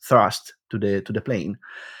adds thrust to the plane,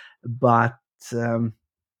 but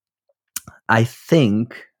I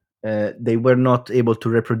think they were not able to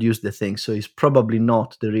reproduce the thing, so it's probably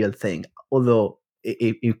not the real thing. Although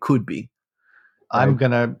it could be. I'm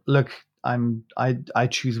gonna look. I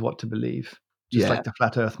choose what to believe. Just like the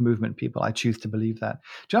flat Earth movement people, I choose to believe that.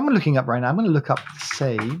 Do you know what I'm looking up right now? I'm going to look up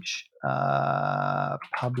Sage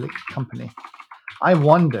public company. I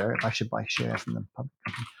wonder if I should buy shares in the public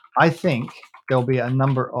company. I think there'll be a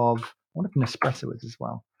number of. I wonder if Nespresso is as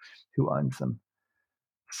well. Who owns them?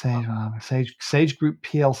 Sage Group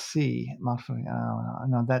PLC.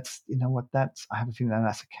 No, that's what that's. I have a feeling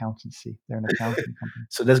that's accountancy. They're an accounting company.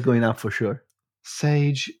 So that's going up for sure.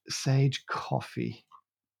 Sage Coffee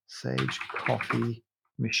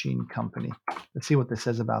Machine Company. Let's see what this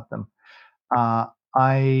says about them.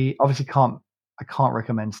 I obviously can't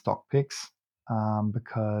recommend stock picks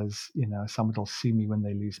because someone will sue me when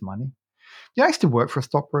they lose money. Yeah, I used to work for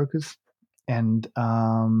stockbrokers, and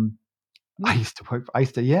I used to,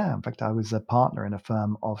 in fact, I was a partner in a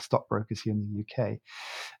firm of stockbrokers here in the UK.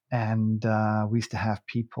 And we used to have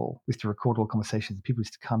people, we used to record all conversations. People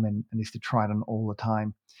used to come in and used to try it on all the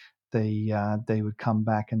time. They would come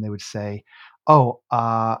back and they would say, "Oh,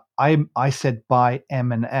 I said buy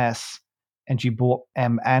M and S, and you bought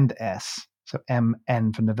M and S. So M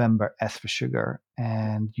for November, S for sugar,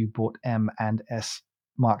 and you bought M and S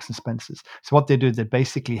Marks and Spencers." So what they do, they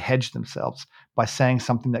basically hedge themselves by saying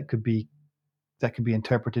something that could be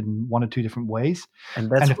interpreted in one or two different ways. And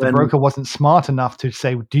if the broker wasn't smart enough to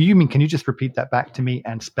say, "Do you mean, can you just repeat that back to me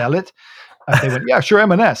and spell it?" They went, "Yeah, sure,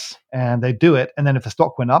 M&S." And they do it. And then if the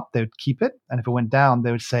stock went up, they would keep it. And if it went down,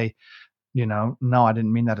 they would say, "No, I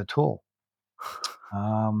didn't mean that at all."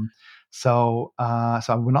 So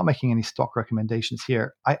we're not making any stock recommendations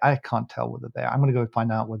here. I can't tell whether they're. I'm going to go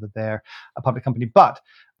find out whether they're a public company. But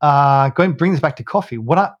bring this back to coffee.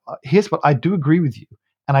 Here's what I do agree with you.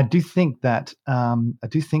 And I do think that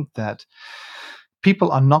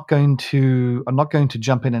people are not going to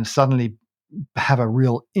jump in and suddenly have a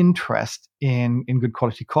real interest in good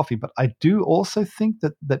quality coffee. But I do also think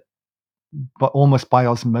that but almost by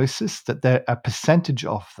osmosis, that a percentage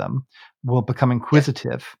of them will become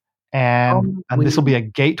inquisitive, and this will be a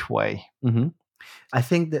gateway. Mm-hmm. I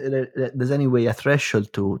think that there's anyway a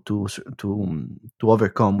threshold to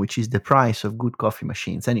overcome, which is the price of good coffee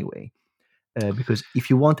machines anyway. Because if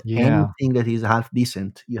you want anything that is half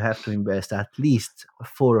decent, you have to invest at least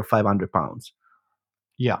 £400 or £500.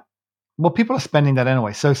 Yeah, well, people are spending that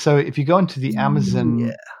anyway. So if you go into the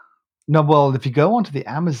Amazon, if you go onto the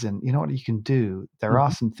Amazon, you know what you can do. There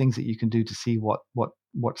are some things that you can do to see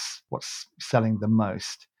what's selling the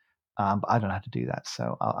most. But I don't know how to do that,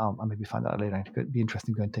 so I'll maybe find out later. It'd be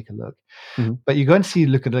interesting to go and take a look. Mm-hmm. But you go and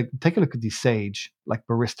take a look at these Sage, like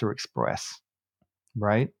Barista Express.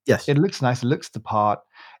 Right? Yes. It looks nice. It looks the part.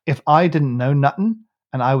 If I didn't know nothing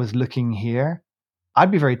and I was looking here,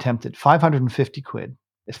 I'd be very tempted. 550 quid.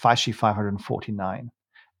 It's actually 549.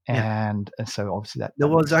 And so obviously that there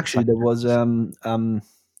was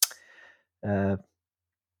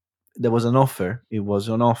an offer. It was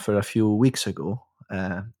on offer a few weeks ago,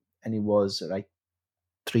 and it was like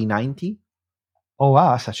 390. Oh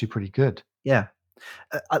wow, that's actually pretty good. Yeah.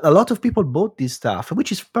 A lot of people bought this stuff,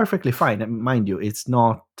 which is perfectly fine. Mind you, it's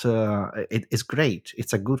not. It's great.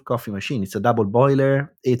 It's a good coffee machine. It's a double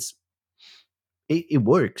boiler. It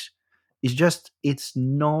works. It's just it's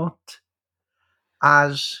not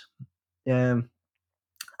as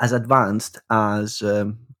advanced as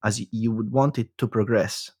you would want it to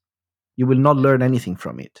progress. You will not learn anything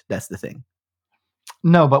from it. That's the thing.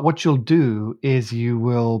 No, but what you'll do is you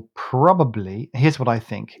will probably, here's what I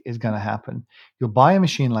think is going to happen. You'll buy a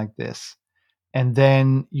machine like this, and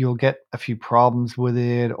then you'll get a few problems with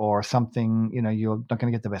it or something, you're not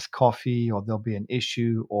going to get the best coffee, or there'll be an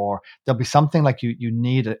issue, or there'll be something like you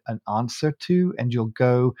need an answer to, and you'll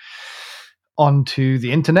go onto the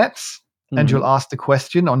internets and you'll ask the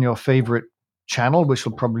question on your favorite channel, which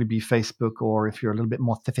will probably be Facebook, or if you're a little bit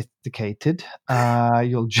more sophisticated,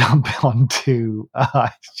 you'll jump onto.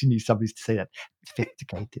 You need somebody to say that,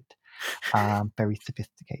 sophisticated, very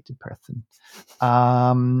sophisticated person,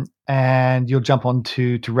 and you'll jump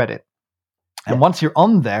onto Reddit. And once you're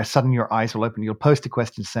on there, suddenly your eyes will open. You'll post a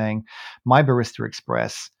question saying, "My Barista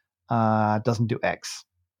Express doesn't do X,"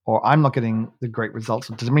 or "I'm not getting the great results.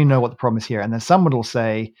 Does anybody know what the problem is here?" And then someone will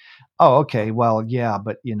say, "Oh, okay, well, yeah,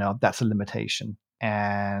 but that's a limitation,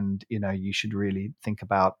 and you should really think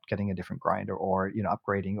about getting a different grinder, or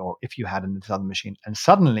upgrading, or if you had this other machine." And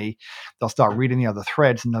suddenly they'll start reading the other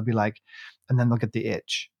threads, and they'll be like, and then they'll get the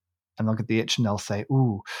itch, and they'll say,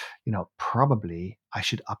 "Ooh, probably I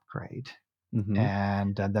should upgrade." Mm-hmm.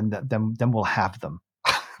 And then we'll have them.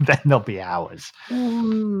 Then they'll be ours.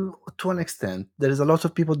 To an extent, there is a lot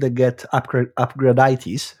of people that get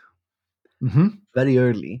upgradeitis very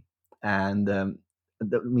early, and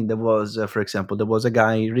there was, for example, there was a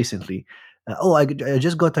guy recently. I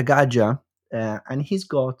just got a Gaggia, and he's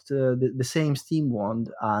got the same steam wand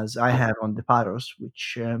as I have on the Paros,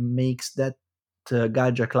 which makes that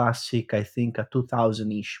Gaggia Classic, I think, a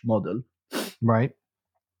 2000-ish model. Right.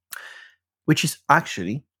 Which is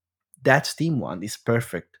actually, that steam wand is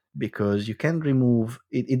perfect because you can remove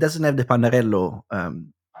it. It doesn't have the Panarello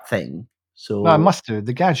thing. So no, it must do.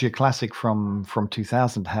 The Gaggia Classic from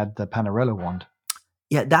 2000 had the Panarello wand.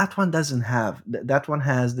 Yeah, that one doesn't have. That one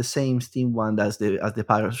has the same steam wand as the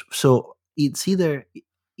Paros. So it's either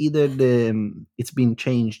the it's been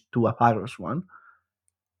changed to a Paros one,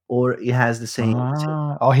 or it has the same.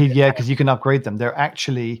 Because you can upgrade them. They're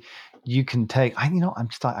actually, you can take. I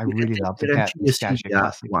really love the Gaggia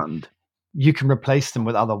Classic wand. You can replace them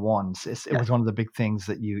with other wands. It was one of the big things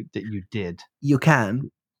that you did. You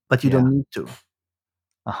can, but you don't need to.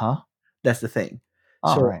 That's the thing.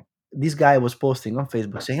 Right. This guy was posting on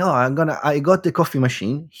Facebook saying, I got the coffee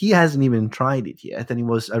machine. He hasn't even tried it yet. And he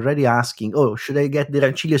was already asking, should I get the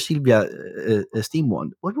Rancilio Silvia steam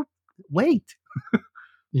wand? Wait.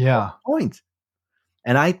 Yeah. Point.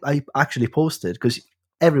 And I actually posted, because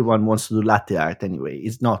everyone wants to do latte art anyway.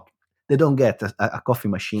 It's not, they don't get a coffee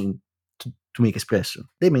machine to make espresso.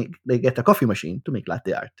 They get a coffee machine to make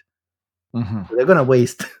latte art. Mm-hmm. So they're going to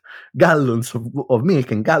waste gallons of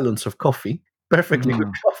milk and gallons of coffee, perfectly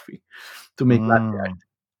good coffee, to make latte art,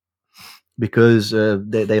 because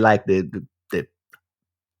they like the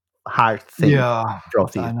hard thing,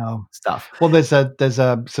 frothy stuff. Well, there's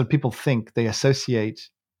a so people think they associate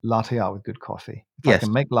latte art with good coffee. If I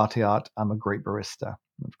can make latte art, I'm a great barista.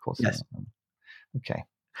 Of course, yes. Okay.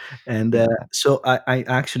 And so I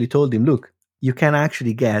actually told him, look, you can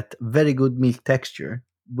actually get very good milk texture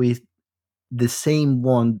with the same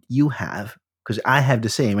one you have, because I have the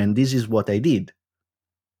same, and this is what I did.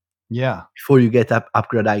 Yeah. Before you get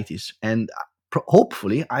upgraditis, and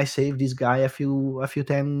hopefully I save this guy a few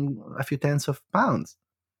tens of pounds.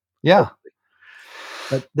 Yeah. Hopefully.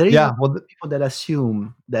 But there is people that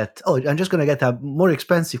assume that, I'm just going to get a more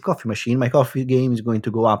expensive coffee machine. My coffee game is going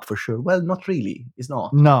to go up for sure. Well, not really. It's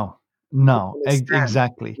not. No,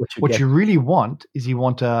 exactly. What you really want is you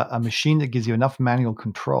want a machine that gives you enough manual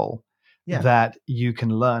control that you can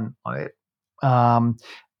learn on it. Funny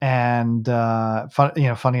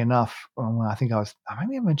enough, I think I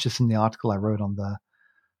mentioned this in the article I wrote on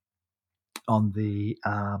the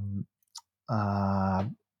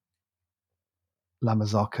La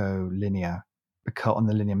Marzocco Linea, on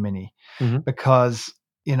the Linea Mini, because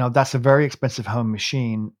that's a very expensive home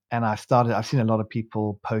machine, and I've seen a lot of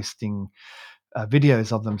people posting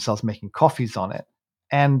videos of themselves making coffees on it,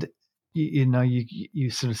 and you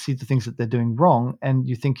sort of see the things that they're doing wrong, and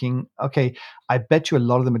you're thinking, okay, I bet you a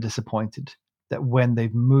lot of them are disappointed that when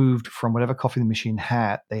they've moved from whatever coffee the machine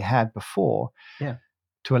they had before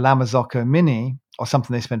to a La Marzocco Mini, or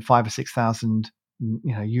something they spent 5,000 or 6,000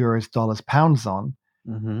 euros, dollars, pounds on,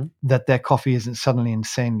 that their coffee isn't suddenly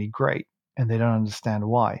insanely great, and they don't understand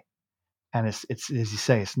why. And it's as you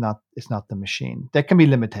say, it's not the machine. There can be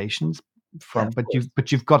limitations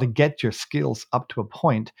but you've got to get your skills up to a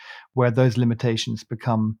point where those limitations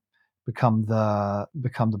become the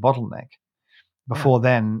bottleneck. Before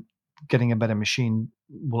then, getting a better machine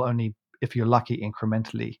will only, if you're lucky,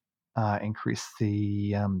 incrementally increase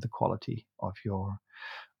the quality of your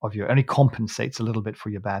only compensates a little bit for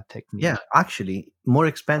your bad technique. Yeah, actually, more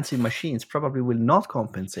expensive machines probably will not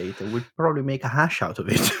compensate. They will probably make a hash out of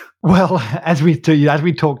it. Well, as we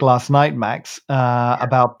talked last night, Max,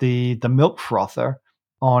 about the milk frother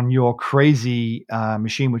on your crazy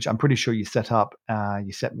machine, which I'm pretty sure you set up.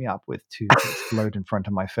 You set me up with to explode in front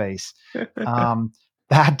of my face.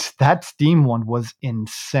 That steam one was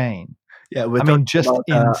insane. Yeah,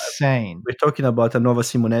 insane. We're talking about a Nova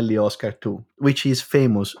Simonelli Oscar 2, which is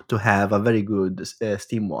famous to have a very good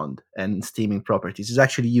steam wand and steaming properties. It's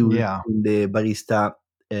actually used in the barista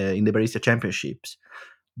championships,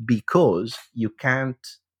 because you can't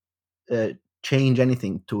change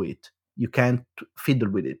anything to it. You can't fiddle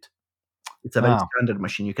with it. It's a very standard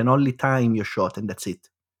machine. You can only time your shot, and that's it.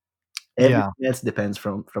 Everything else depends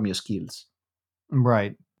from your skills.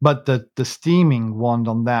 Right. But the steaming wand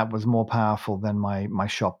on that was more powerful than my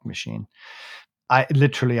shop machine. I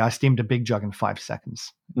steamed a big jug in 5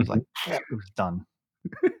 seconds. It was like, it was done.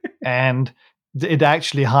 And it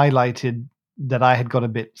actually highlighted that I had got a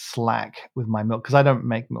bit slack with my milk, because I don't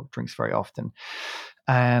make milk drinks very often.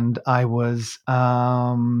 And I was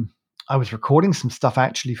recording some stuff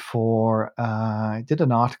actually I did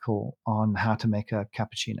an article on how to make a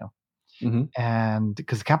cappuccino. And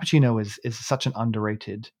because cappuccino is such an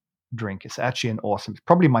underrated drink, it's actually it's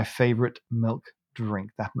probably my favorite milk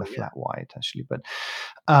drink that in a Oh, yeah. flat white actually, but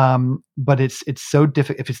it's so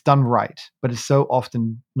difficult if it's done right, but it's so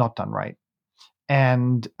often not done right.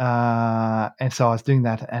 And so I was doing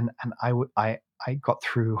that, and I got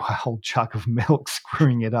through a whole jug of milk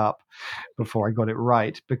screwing it up before I got it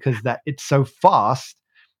right, because that it's so fast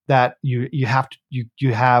that you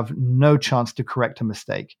have no chance to correct a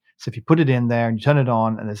mistake. So if you put it in there and you turn it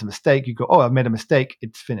on and there's a mistake, you go, oh, I've made a mistake.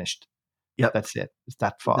 It's finished. Yep. That's it. It's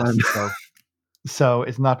that fast. So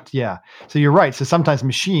it's not. Yeah. So you're right. So sometimes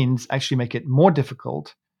machines actually make it more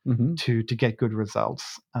difficult Mm-hmm. to get good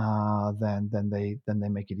results than they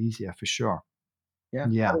make it easier, for sure. Yeah.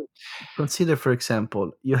 Yeah. Consider, for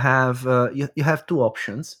example, you have you have two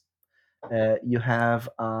options. You have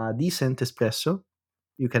a decent espresso.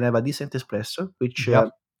 You can have a decent espresso, which Yep.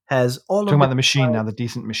 has all Talking of about the machine now, the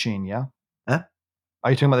decent machine, yeah? Huh? Are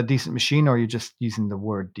you talking about the decent machine, or are you just using the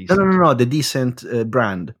word decent? No, the decent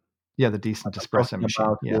brand. Yeah, the decent espresso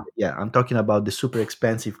machine. Yeah. I'm talking about the super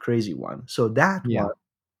expensive, crazy one. So that Yeah. one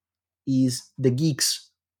is the geek's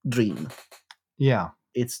dream. Yeah.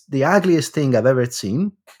 It's the ugliest thing I've ever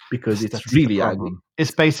seen, because That's it's really ugly. It's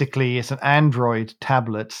basically an Android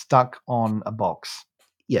tablet stuck on a box.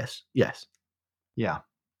 Yes. Yeah.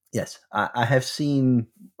 Yes. I have seen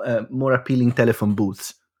more appealing telephone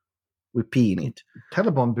booths with pee in it.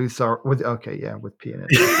 Telephone booths are with pee in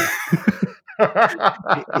it.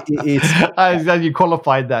 You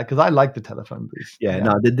qualified that, because I like the telephone booth. Yeah,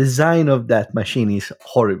 no, the design of that machine is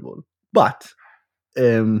horrible, but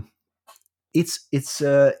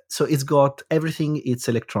it's got everything. It's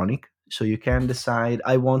electronic, so you can decide,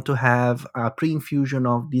 I want to have a pre-infusion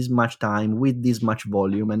of this much time with this much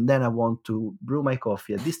volume, and then I want to brew my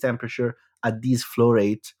coffee at this temperature at this flow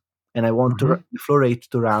rate, and I want the flow rate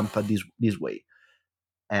to ramp at this way,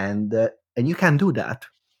 and you can do that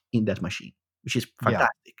in that machine, which is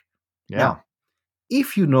fantastic. Yeah. Now,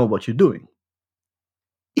 if you know what you're doing,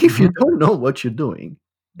 if you don't know what you're doing,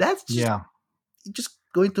 that's just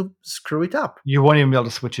going to screw it up. You won't even be able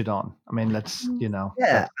to switch it on. I mean, that's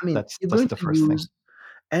that's the first thing.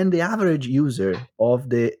 And the average user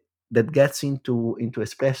that gets into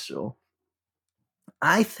espresso,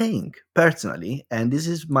 I think personally, and this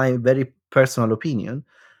is my very personal opinion,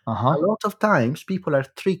 a lot of times people are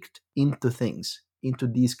tricked into things, into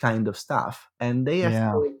these kind of stuff, and they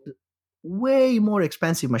are sold way more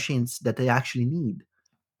expensive machines that they actually need,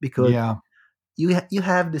 because you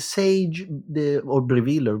have the Sage, or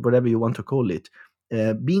Breville, or whatever you want to call it,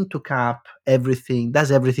 bean to cup, everything,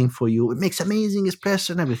 does everything for you. It makes amazing espresso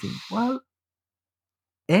and everything. Well,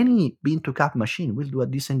 any bean to cup machine will do a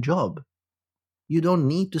decent job. You don't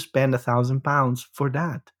need to spend £1,000 for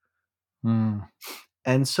that.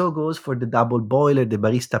 And so goes for the double boiler, the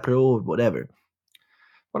Barista Pro, or whatever.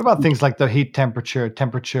 What about things like the heat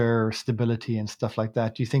temperature stability and stuff like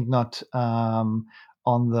that? Do you think not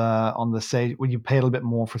on the Sage, would you pay a little bit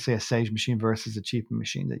more for, say, a Sage machine versus a cheaper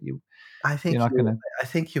machine that you? I think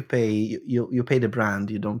you pay you pay the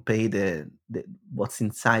brand. You don't pay the what's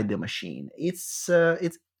inside the machine. It's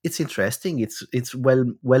interesting. It's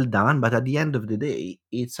well done, but at the end of the day,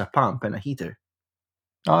 it's a pump and a heater.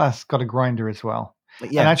 Oh, that's got a grinder as well.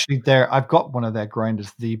 Yeah. And actually, I've got one of their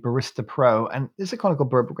grinders, the Barista Pro, and it's a Conical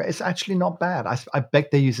Burp. It's actually not bad. I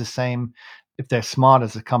bet they use the same. If they're smart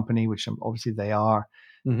as a company, which obviously they are,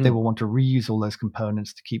 they will want to reuse all those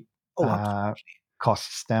components to keep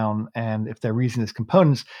costs down. And if they're reusing those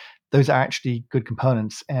components, those are actually good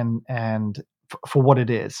components. And for what it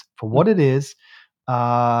is,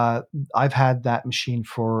 I've had that machine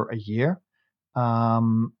for a year.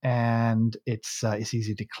 And it's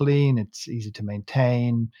easy to clean, it's easy to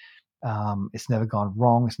maintain, it's never gone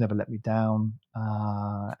wrong, it's never let me down,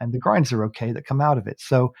 and the grinds are okay that come out of it.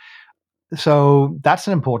 So that's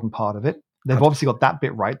an important part of it. They've obviously got that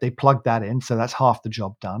bit right. They plugged that in, so that's half the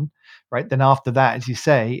job done, right? Then after that, as you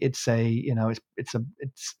say, it's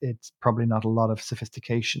probably not a lot of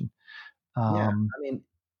sophistication. I mean,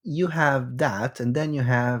 you have that, and then you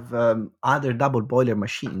have other double boiler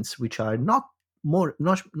machines, which are not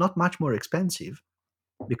much more expensive,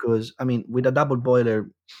 because I mean, with a double boiler,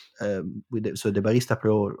 the Barista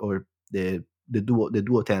Pro or the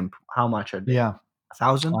Duo Temp, how much are they?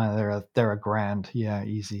 1,000? They're $1,000. Yeah,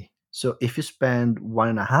 easy. So if you spend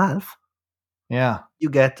 1.5, you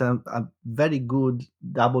get a very good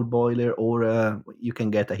double boiler, or you can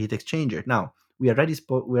get a heat exchanger. Now, we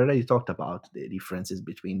already talked about the differences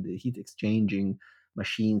between the heat exchanging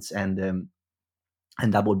machines and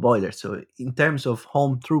double boilers. So in terms of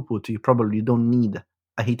home throughput, you probably don't need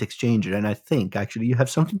a heat exchanger. And I think actually you have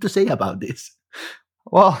something to say about this.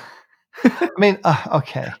 Well, I mean,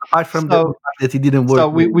 okay. Apart from the fact that it didn't work. So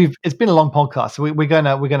we've it's been a long podcast, so we're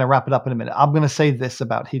gonna wrap it up in a minute. I'm gonna say this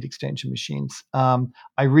about heat exchanger machines.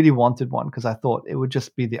 I really wanted one because I thought it would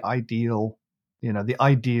just be the ideal, the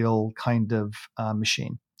ideal kind of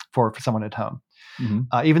machine for someone at home.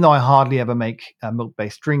 Mm-hmm. Even though I hardly ever make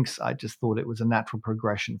milk-based drinks, I just thought it was a natural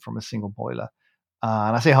progression from a single boiler.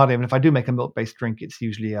 And I say hardly, even if I do make a milk-based drink, it's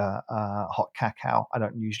usually a hot cacao. I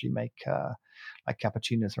don't usually make like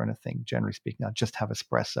cappuccinos or anything. Generally speaking, I just have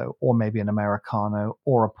espresso or maybe an Americano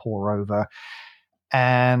or a pour over.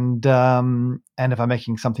 And if I'm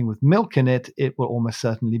making something with milk in it, it will almost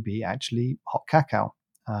certainly be actually hot cacao,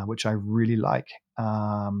 which I really like.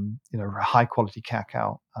 High quality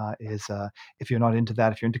cacao is, if you're not into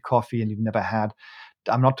that, if you're into coffee and you've never had,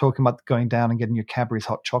 I'm not talking about going down and getting your Cadbury's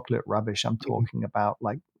hot chocolate rubbish. I'm talking about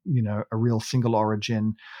like, a real single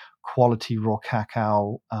origin quality raw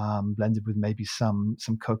cacao blended with maybe some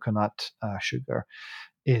coconut sugar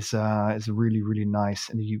is really, really nice.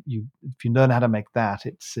 And if you learn how to make that,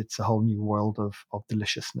 it's a whole new world of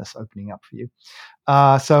deliciousness opening up for you.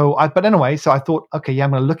 But anyway, so I thought, okay, yeah,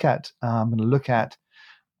 I'm going to look at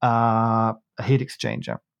a heat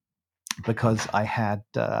exchanger, because I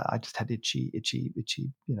just had itchy,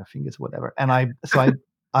 fingers, whatever. And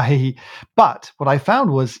but what I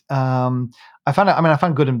found was, I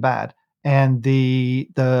found good and bad. And the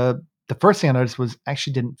first thing I noticed was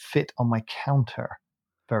actually didn't fit on my counter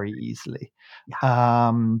very easily.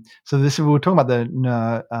 Yeah. So we were talking about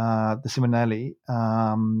the Simonelli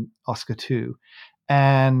Oscar 2,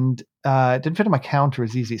 and it didn't fit on my counter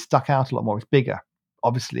as easy. It stuck out a lot more. It's bigger,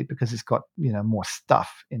 obviously, because it's got more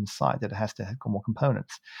stuff inside, that it has to have more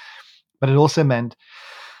components. But it also meant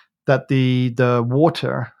that the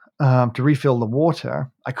water, to refill the water,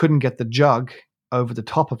 I couldn't get the jug over the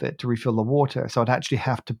top of it to refill the water, so I'd actually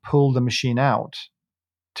have to pull the machine out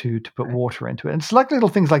to put water into it. And it's like little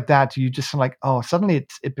things like that. You just like, oh, suddenly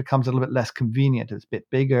it becomes a little bit less convenient. It's a bit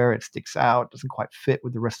bigger. It sticks out. Doesn't quite fit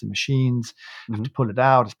with the rest of the machines. Mm-hmm. Have to pull it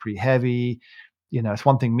out. It's pretty heavy. It's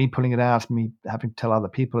one thing me pulling it out, it's me having to tell other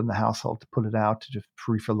people in the household to pull it out to just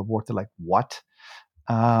refill the water. Like, what?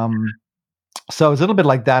 So it's a little bit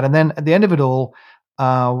like that. And then at the end of it all,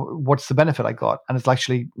 what's the benefit I got? And it's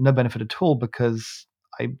actually no benefit at all, because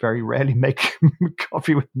I very rarely make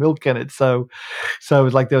coffee with milk in it. So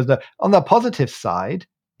it's like there was on the positive side,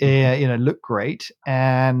 it looked great,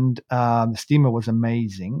 and the steamer was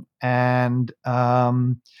amazing, and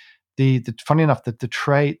the funny enough, that the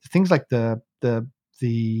tray, things like the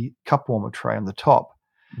cup warmer tray on the top,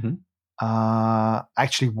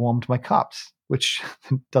 actually warmed my cups, which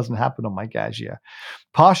doesn't happen on my Gaggia.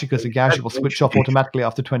 Partially because the Gaggia will switch off automatically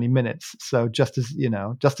after 20 minutes. So just as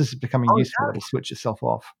it's becoming useful, it'll switch itself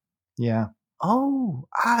off. Yeah. Oh,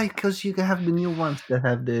 because you have the new ones that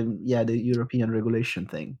have the European regulation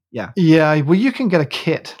thing. Yeah. Yeah. Well, you can get a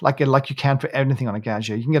kit like you can for anything on a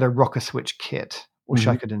Gaggia. You can get a rocker switch kit, which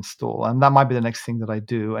I could install, and that might be the next thing that I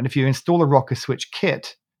do. And if you install a rocker switch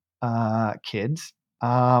kit, kids,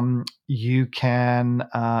 you can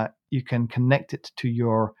connect it to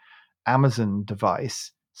your Amazon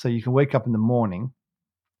device, so you can wake up in the morning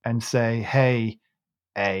and say, "Hey,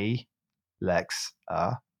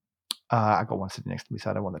 Alexa." I got one sitting next to me, so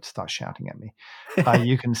I don't want that to start shouting at me.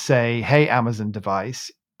 You can say, "Hey, Amazon device,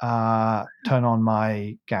 turn on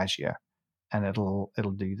my Gaggia," and it'll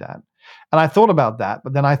do that. And I thought about that,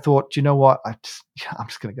 but then I thought, you know what? I'm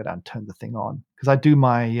just going to go down and turn the thing on, because I do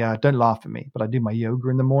my don't laugh at me, but I do my yoga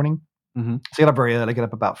in the morning. So I get up very early. I get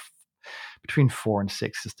up about between 4 and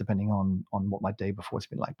 6, just depending on what my day before has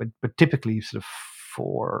been like. But typically, sort of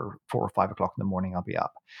 4 or 5 o'clock in the morning, I'll be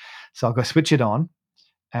up. So I'll go switch it on,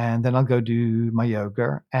 and then I'll go do my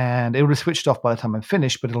yoga, and it will be switched off by the time I'm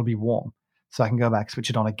finished, but it'll be warm, so I can go back, switch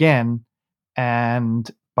it on again, and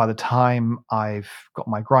by the time I've got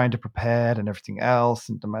my grinder prepared and everything else,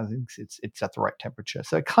 and it's at the right temperature.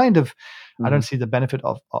 So it kind of, I don't see the benefit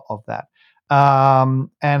of that. And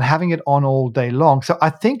having it on all day long. So I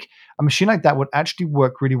think a machine like that would actually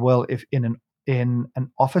work really well if in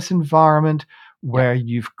an office environment where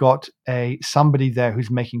you've got somebody there who's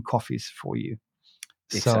making coffees for you.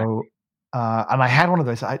 Exactly. So, and I had one of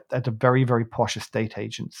those at a very, very posh estate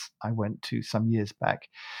agents I went to some years back,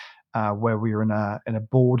 where we were in a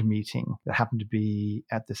board meeting that happened to be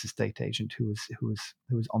at this estate agent who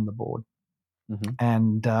was on the board,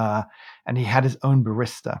 and he had his own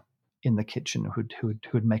barista in the kitchen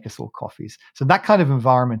who'd make us all coffees. So that kind of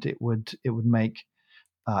environment, it would make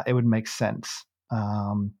sense,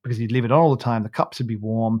 because you'd leave it on all the time. The cups would be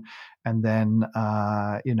warm, and then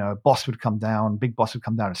big boss would come down,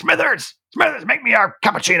 and Smithers, make me a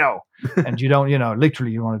cappuccino, and you don't,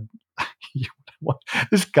 literally, you want to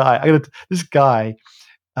this guy. This guy.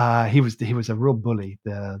 He was a real bully.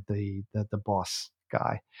 The boss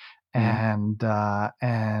guy. And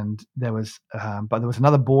there was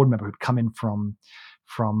another board member who'd come in from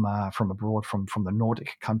abroad, from the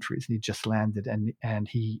Nordic countries, and he just landed, and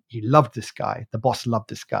he loved this guy. The boss loved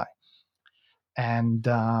this guy, and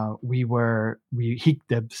we were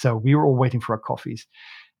all waiting for our coffees,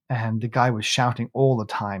 and the guy was shouting all the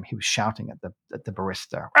time. He was shouting at the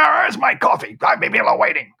barista, "Where's my coffee? I've been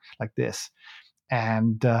waiting," like this.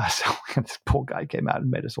 And so this poor guy came out and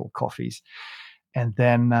made us all coffees. And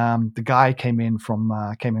then the guy came in,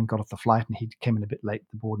 got off the flight, and he came in a bit late to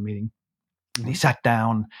the board meeting. And he sat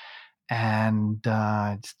down and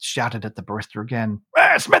shouted at the barista again,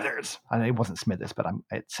 "Smithers!" And it wasn't Smithers, but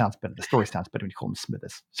it sounds better. The story sounds better when you call him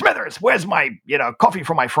Smithers. "Smithers, where's my coffee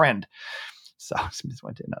for my friend?" So Smithers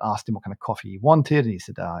went in and asked him what kind of coffee he wanted, and he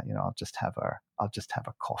said, "I'll just have a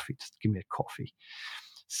coffee. Just give me a coffee."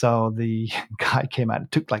 So the guy came out.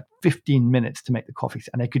 It took like 15 minutes to make the coffee,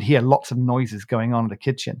 and they could hear lots of noises going on in the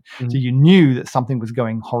kitchen. Mm-hmm. So you knew that something was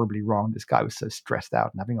going horribly wrong. This guy was so stressed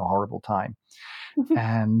out and having a horrible time.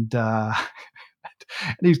 And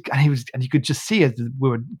you could just see as we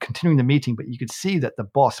were continuing the meeting, but you could see that the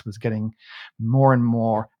boss was getting more and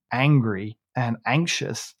more angry and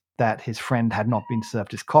anxious that his friend had not been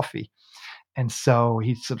served his coffee. And so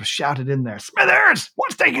he sort of shouted in there, "Smithers,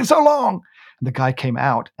 what's taking so long?" And the guy came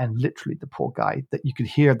out, and literally the poor guy, that you could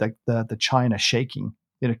hear the china shaking,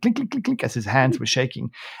 clink, clink, clink, clink, as his hands were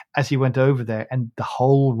shaking as he went over there, and the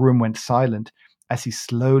whole room went silent as he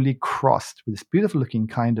slowly crossed with this beautiful looking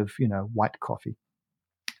kind of, white coffee,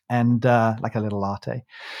 and like a little latte.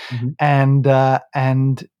 Mm-hmm. And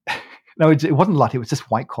no, it wasn't latte, it was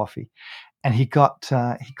just white coffee. And he got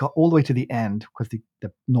all the way to the end, because the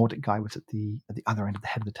Nordic guy was at the other end of the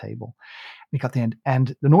head of the table. And he got to the end,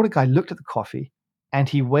 and the Nordic guy looked at the coffee, and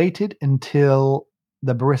he waited until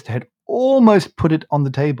the barista had almost put it on the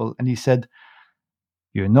table, and he said,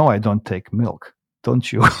 "I don't take milk,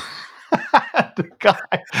 don't you?"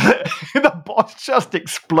 The boss just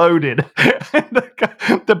exploded.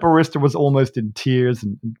 The barista was almost in tears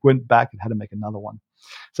and went back and had to make another one.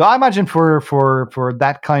 So I imagine for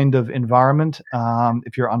that kind of environment,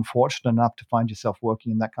 if you're unfortunate enough to find yourself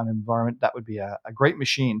working in that kind of environment, that would be a great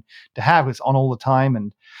machine to have. It's on all the time,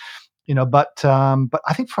 and but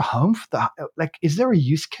I think for home, is there a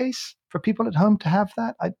use case for people at home to have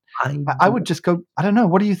that? I would just go. I don't know.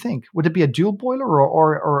 What do you think? Would it be a dual boiler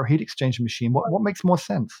or a heat exchanger machine? What makes more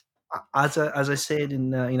sense? As I said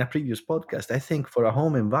in a previous podcast, I think for a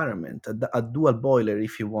home environment, a dual boiler,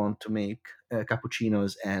 if you want to make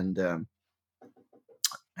cappuccinos and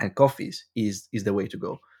coffees, is the way to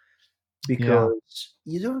go, because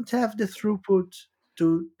you don't have the throughput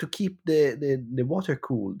to keep the water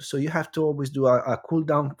cooled. So you have to always do a cool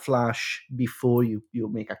down flush before you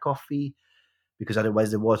make a coffee, because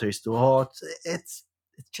otherwise the water is too hot. It's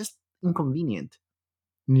just inconvenient.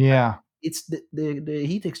 Yeah. It's the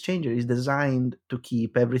heat exchanger is designed to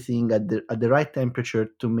keep everything at the right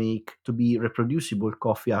temperature to be reproducible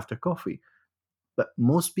coffee after coffee. But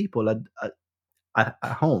most people at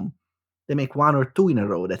home, they make one or two in a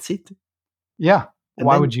row. That's it. Yeah. And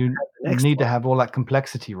why would you need to have all that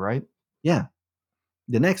complexity, right? Yeah.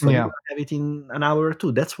 The next one, you have it in an hour or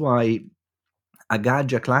two. That's why a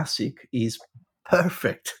Gaggia Classic is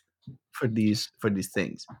perfect for these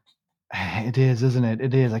things. It is, isn't it?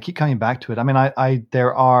 It is. I keep coming back to it. I mean,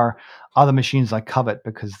 there are other machines I covet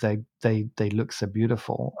because they look so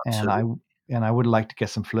beautiful. Absolutely. And I would like to get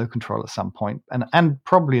some flow control at some point, and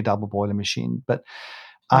probably a double boiler machine. But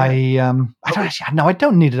I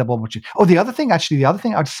don't need a double boiler machine. Oh, the other thing I'd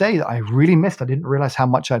say that I really missed, I didn't realize how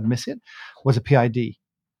much I'd miss it, was a PID.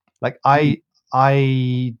 Like I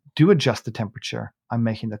do adjust the temperature I'm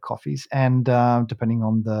making the coffees, and depending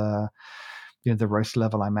on the roast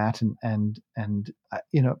level I'm at, and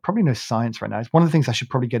probably no science right now. It's one of the things I should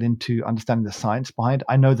probably get into, understanding the science behind.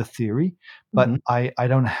 I know the theory, but I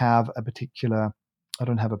don't have a particular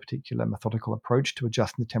methodical approach to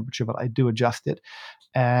adjusting the temperature, but I do adjust it,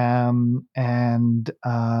 and depending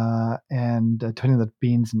on the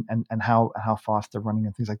beans and how fast they're running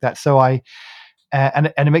and things like that. So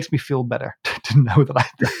and it makes me feel better to know that I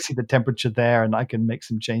see the temperature there, and I can make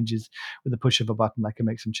some changes with the push of a button. I can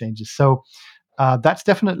make some changes. So that's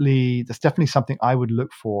definitely something I would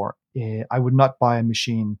look for. I would not buy a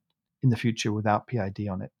machine in the future without PID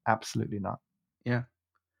on it. Absolutely not. Yeah.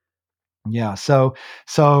 Yeah. So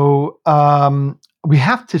we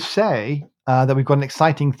have to say that we've got an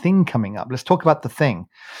exciting thing coming up. Let's talk about the thing.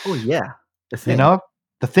 Oh yeah, the thing.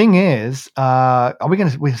 The thing is, are we going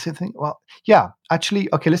to? We think, well, yeah. Actually,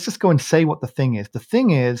 okay. Let's just go and say what the thing is. The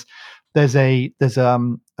thing is, there's a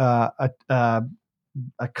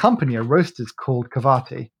company, a roasters called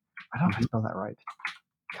Cavati. I don't know if I spell that right.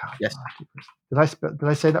 Yes. Did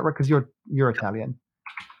I say that right? Because you're Italian.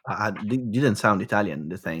 Didn't sound Italian,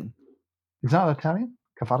 the thing. Is that Italian?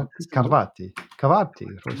 Carvati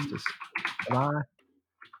roasters.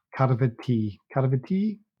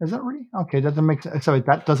 Carvati. Is that really? Okay, doesn't make sense. Sorry,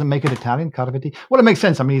 that doesn't make it Italian, Carvati. Well, it makes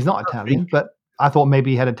sense. I mean, he's not Italian, but I thought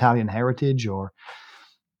maybe he had Italian heritage, or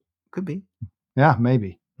could be. Yeah,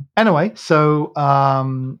 maybe. Anyway, so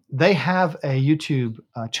they have a YouTube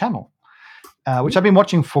channel, which I've been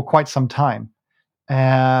watching for quite some time.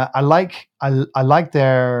 I like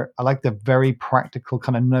their very practical,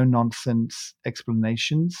 kind of no nonsense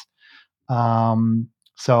explanations.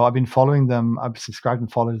 So I've been following them. I've subscribed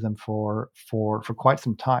and followed them for quite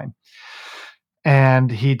some time.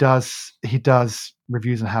 And he does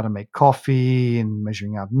reviews on how to make coffee and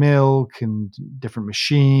measuring out milk and different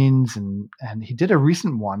machines. And he did a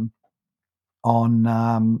recent one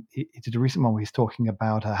on he did a recent one where he's talking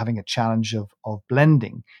about having a challenge of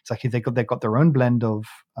blending. It's like they've got their own blend of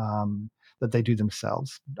that they do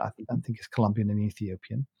themselves. I think it's Colombian and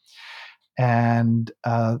Ethiopian. And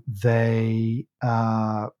they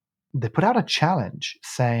put out a challenge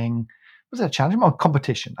saying, was it a challenge? Oh,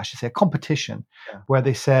 competition, I should say, a competition, where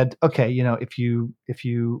they said, okay, if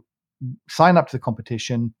you sign up to the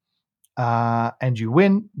competition and you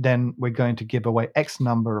win, then we're going to give away X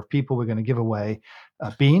number of people. We're going to give away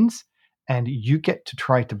beans, and you get to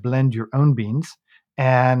try to blend your own beans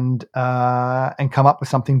and come up with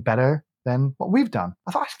something better than what we've done.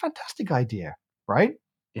 I thought it's a fantastic idea, right?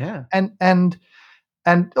 Yeah. And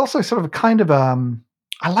also sort of a kind of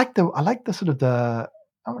I like the sort of the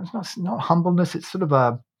it's not humbleness. It's sort of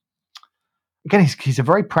again he's a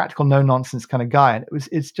very practical, no nonsense kind of guy, and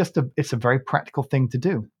it's a very practical thing to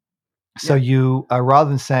do. So you rather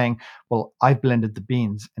than saying, well, I've blended the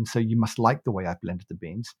beans, and so you must like the way I blended the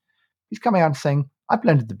beans, he's coming out and saying, I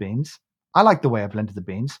blended the beans. I like the way I blended the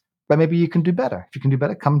beans, but maybe you can do better. If you can do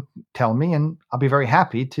better, come tell me, and I'll be very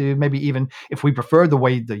happy to maybe, even if we prefer the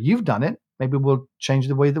way that you've done it, maybe we'll change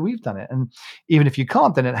the way that we've done it. And even if you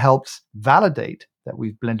can't, then it helps validate that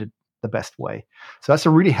we've blended the best way. So that's a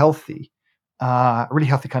really healthy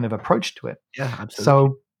kind of approach to it. Yeah,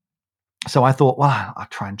 absolutely. So I thought, well, I'll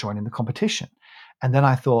try and join in the competition. And then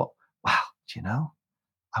I thought, wow,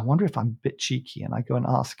 I wonder if I'm a bit cheeky, and I go and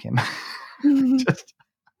ask him.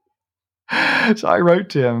 So I wrote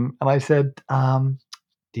to him and I said,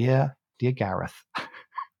 dear Gareth,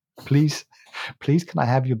 please can I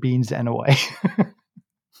have your beans anyway?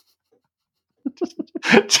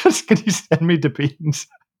 just can you send me the beans?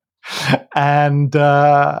 And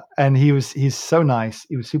he's so nice.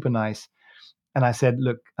 He was super nice. And I said,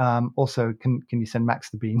 look, also, can you send Max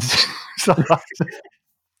the beans?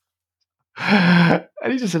 And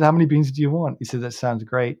he just said, how many beans do you want? He said, that sounds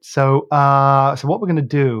great. So what we're going to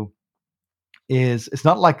do is, it's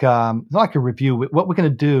not like a review. What we're going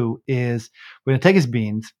to do is we're going to take his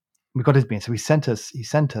beans. We got his beans. So he sent us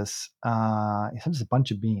a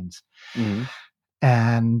bunch of beans. Mm-hmm.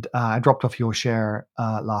 And I dropped off your share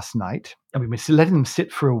last night, and we've been letting them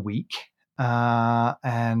sit for a week. I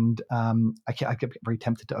get very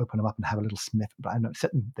tempted to open them up and have a little sniff, but I know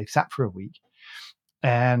they've sat for a week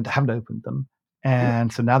and haven't opened them.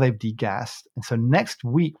 And so now they've degassed. And so next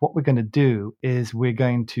week, what we're going to do is we're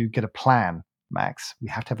going to get a plan, Max. We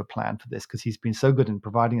have to have a plan for this because he's been so good in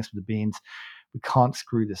providing us with the beans. We can't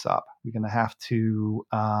screw this up. We're going to have to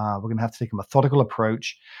take a methodical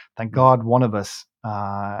approach. Thank God one of us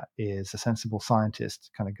is a sensible scientist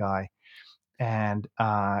kind of guy. And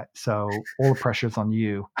so all the pressure's on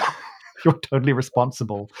you. You're totally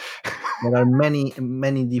responsible. There are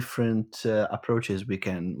many different approaches we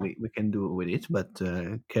can do with it, but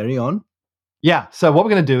carry on. Yeah. So what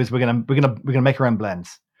we're going to do is we're going to make our own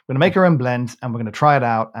blends. We're going to make our own blends, and we're going to try it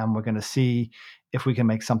out, and we're going to see if we can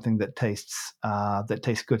make something that tastes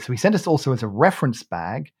good. So he sent us also as a reference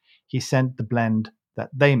bag. He sent the blend that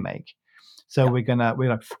they make. So we're gonna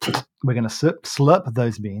slurp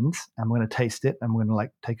those beans, and we're gonna taste it, and we're gonna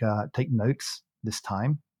take notes this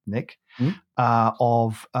time, Nick,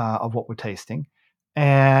 of what we're tasting,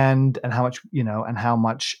 and how much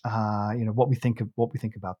what we think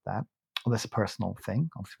about that. Well, that's a personal thing,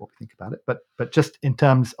 obviously, what we think about it, but just in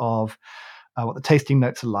terms of what the tasting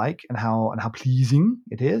notes are like, and how pleasing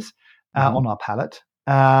it is on our palate,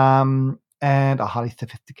 and our highly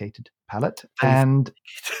sophisticated palate, and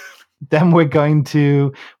then we're going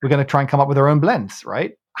to try and come up with our own blends,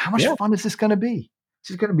 right? How much fun is this going to be? This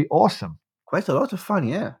is going to be awesome. Quite a lot of fun,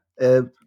 yeah.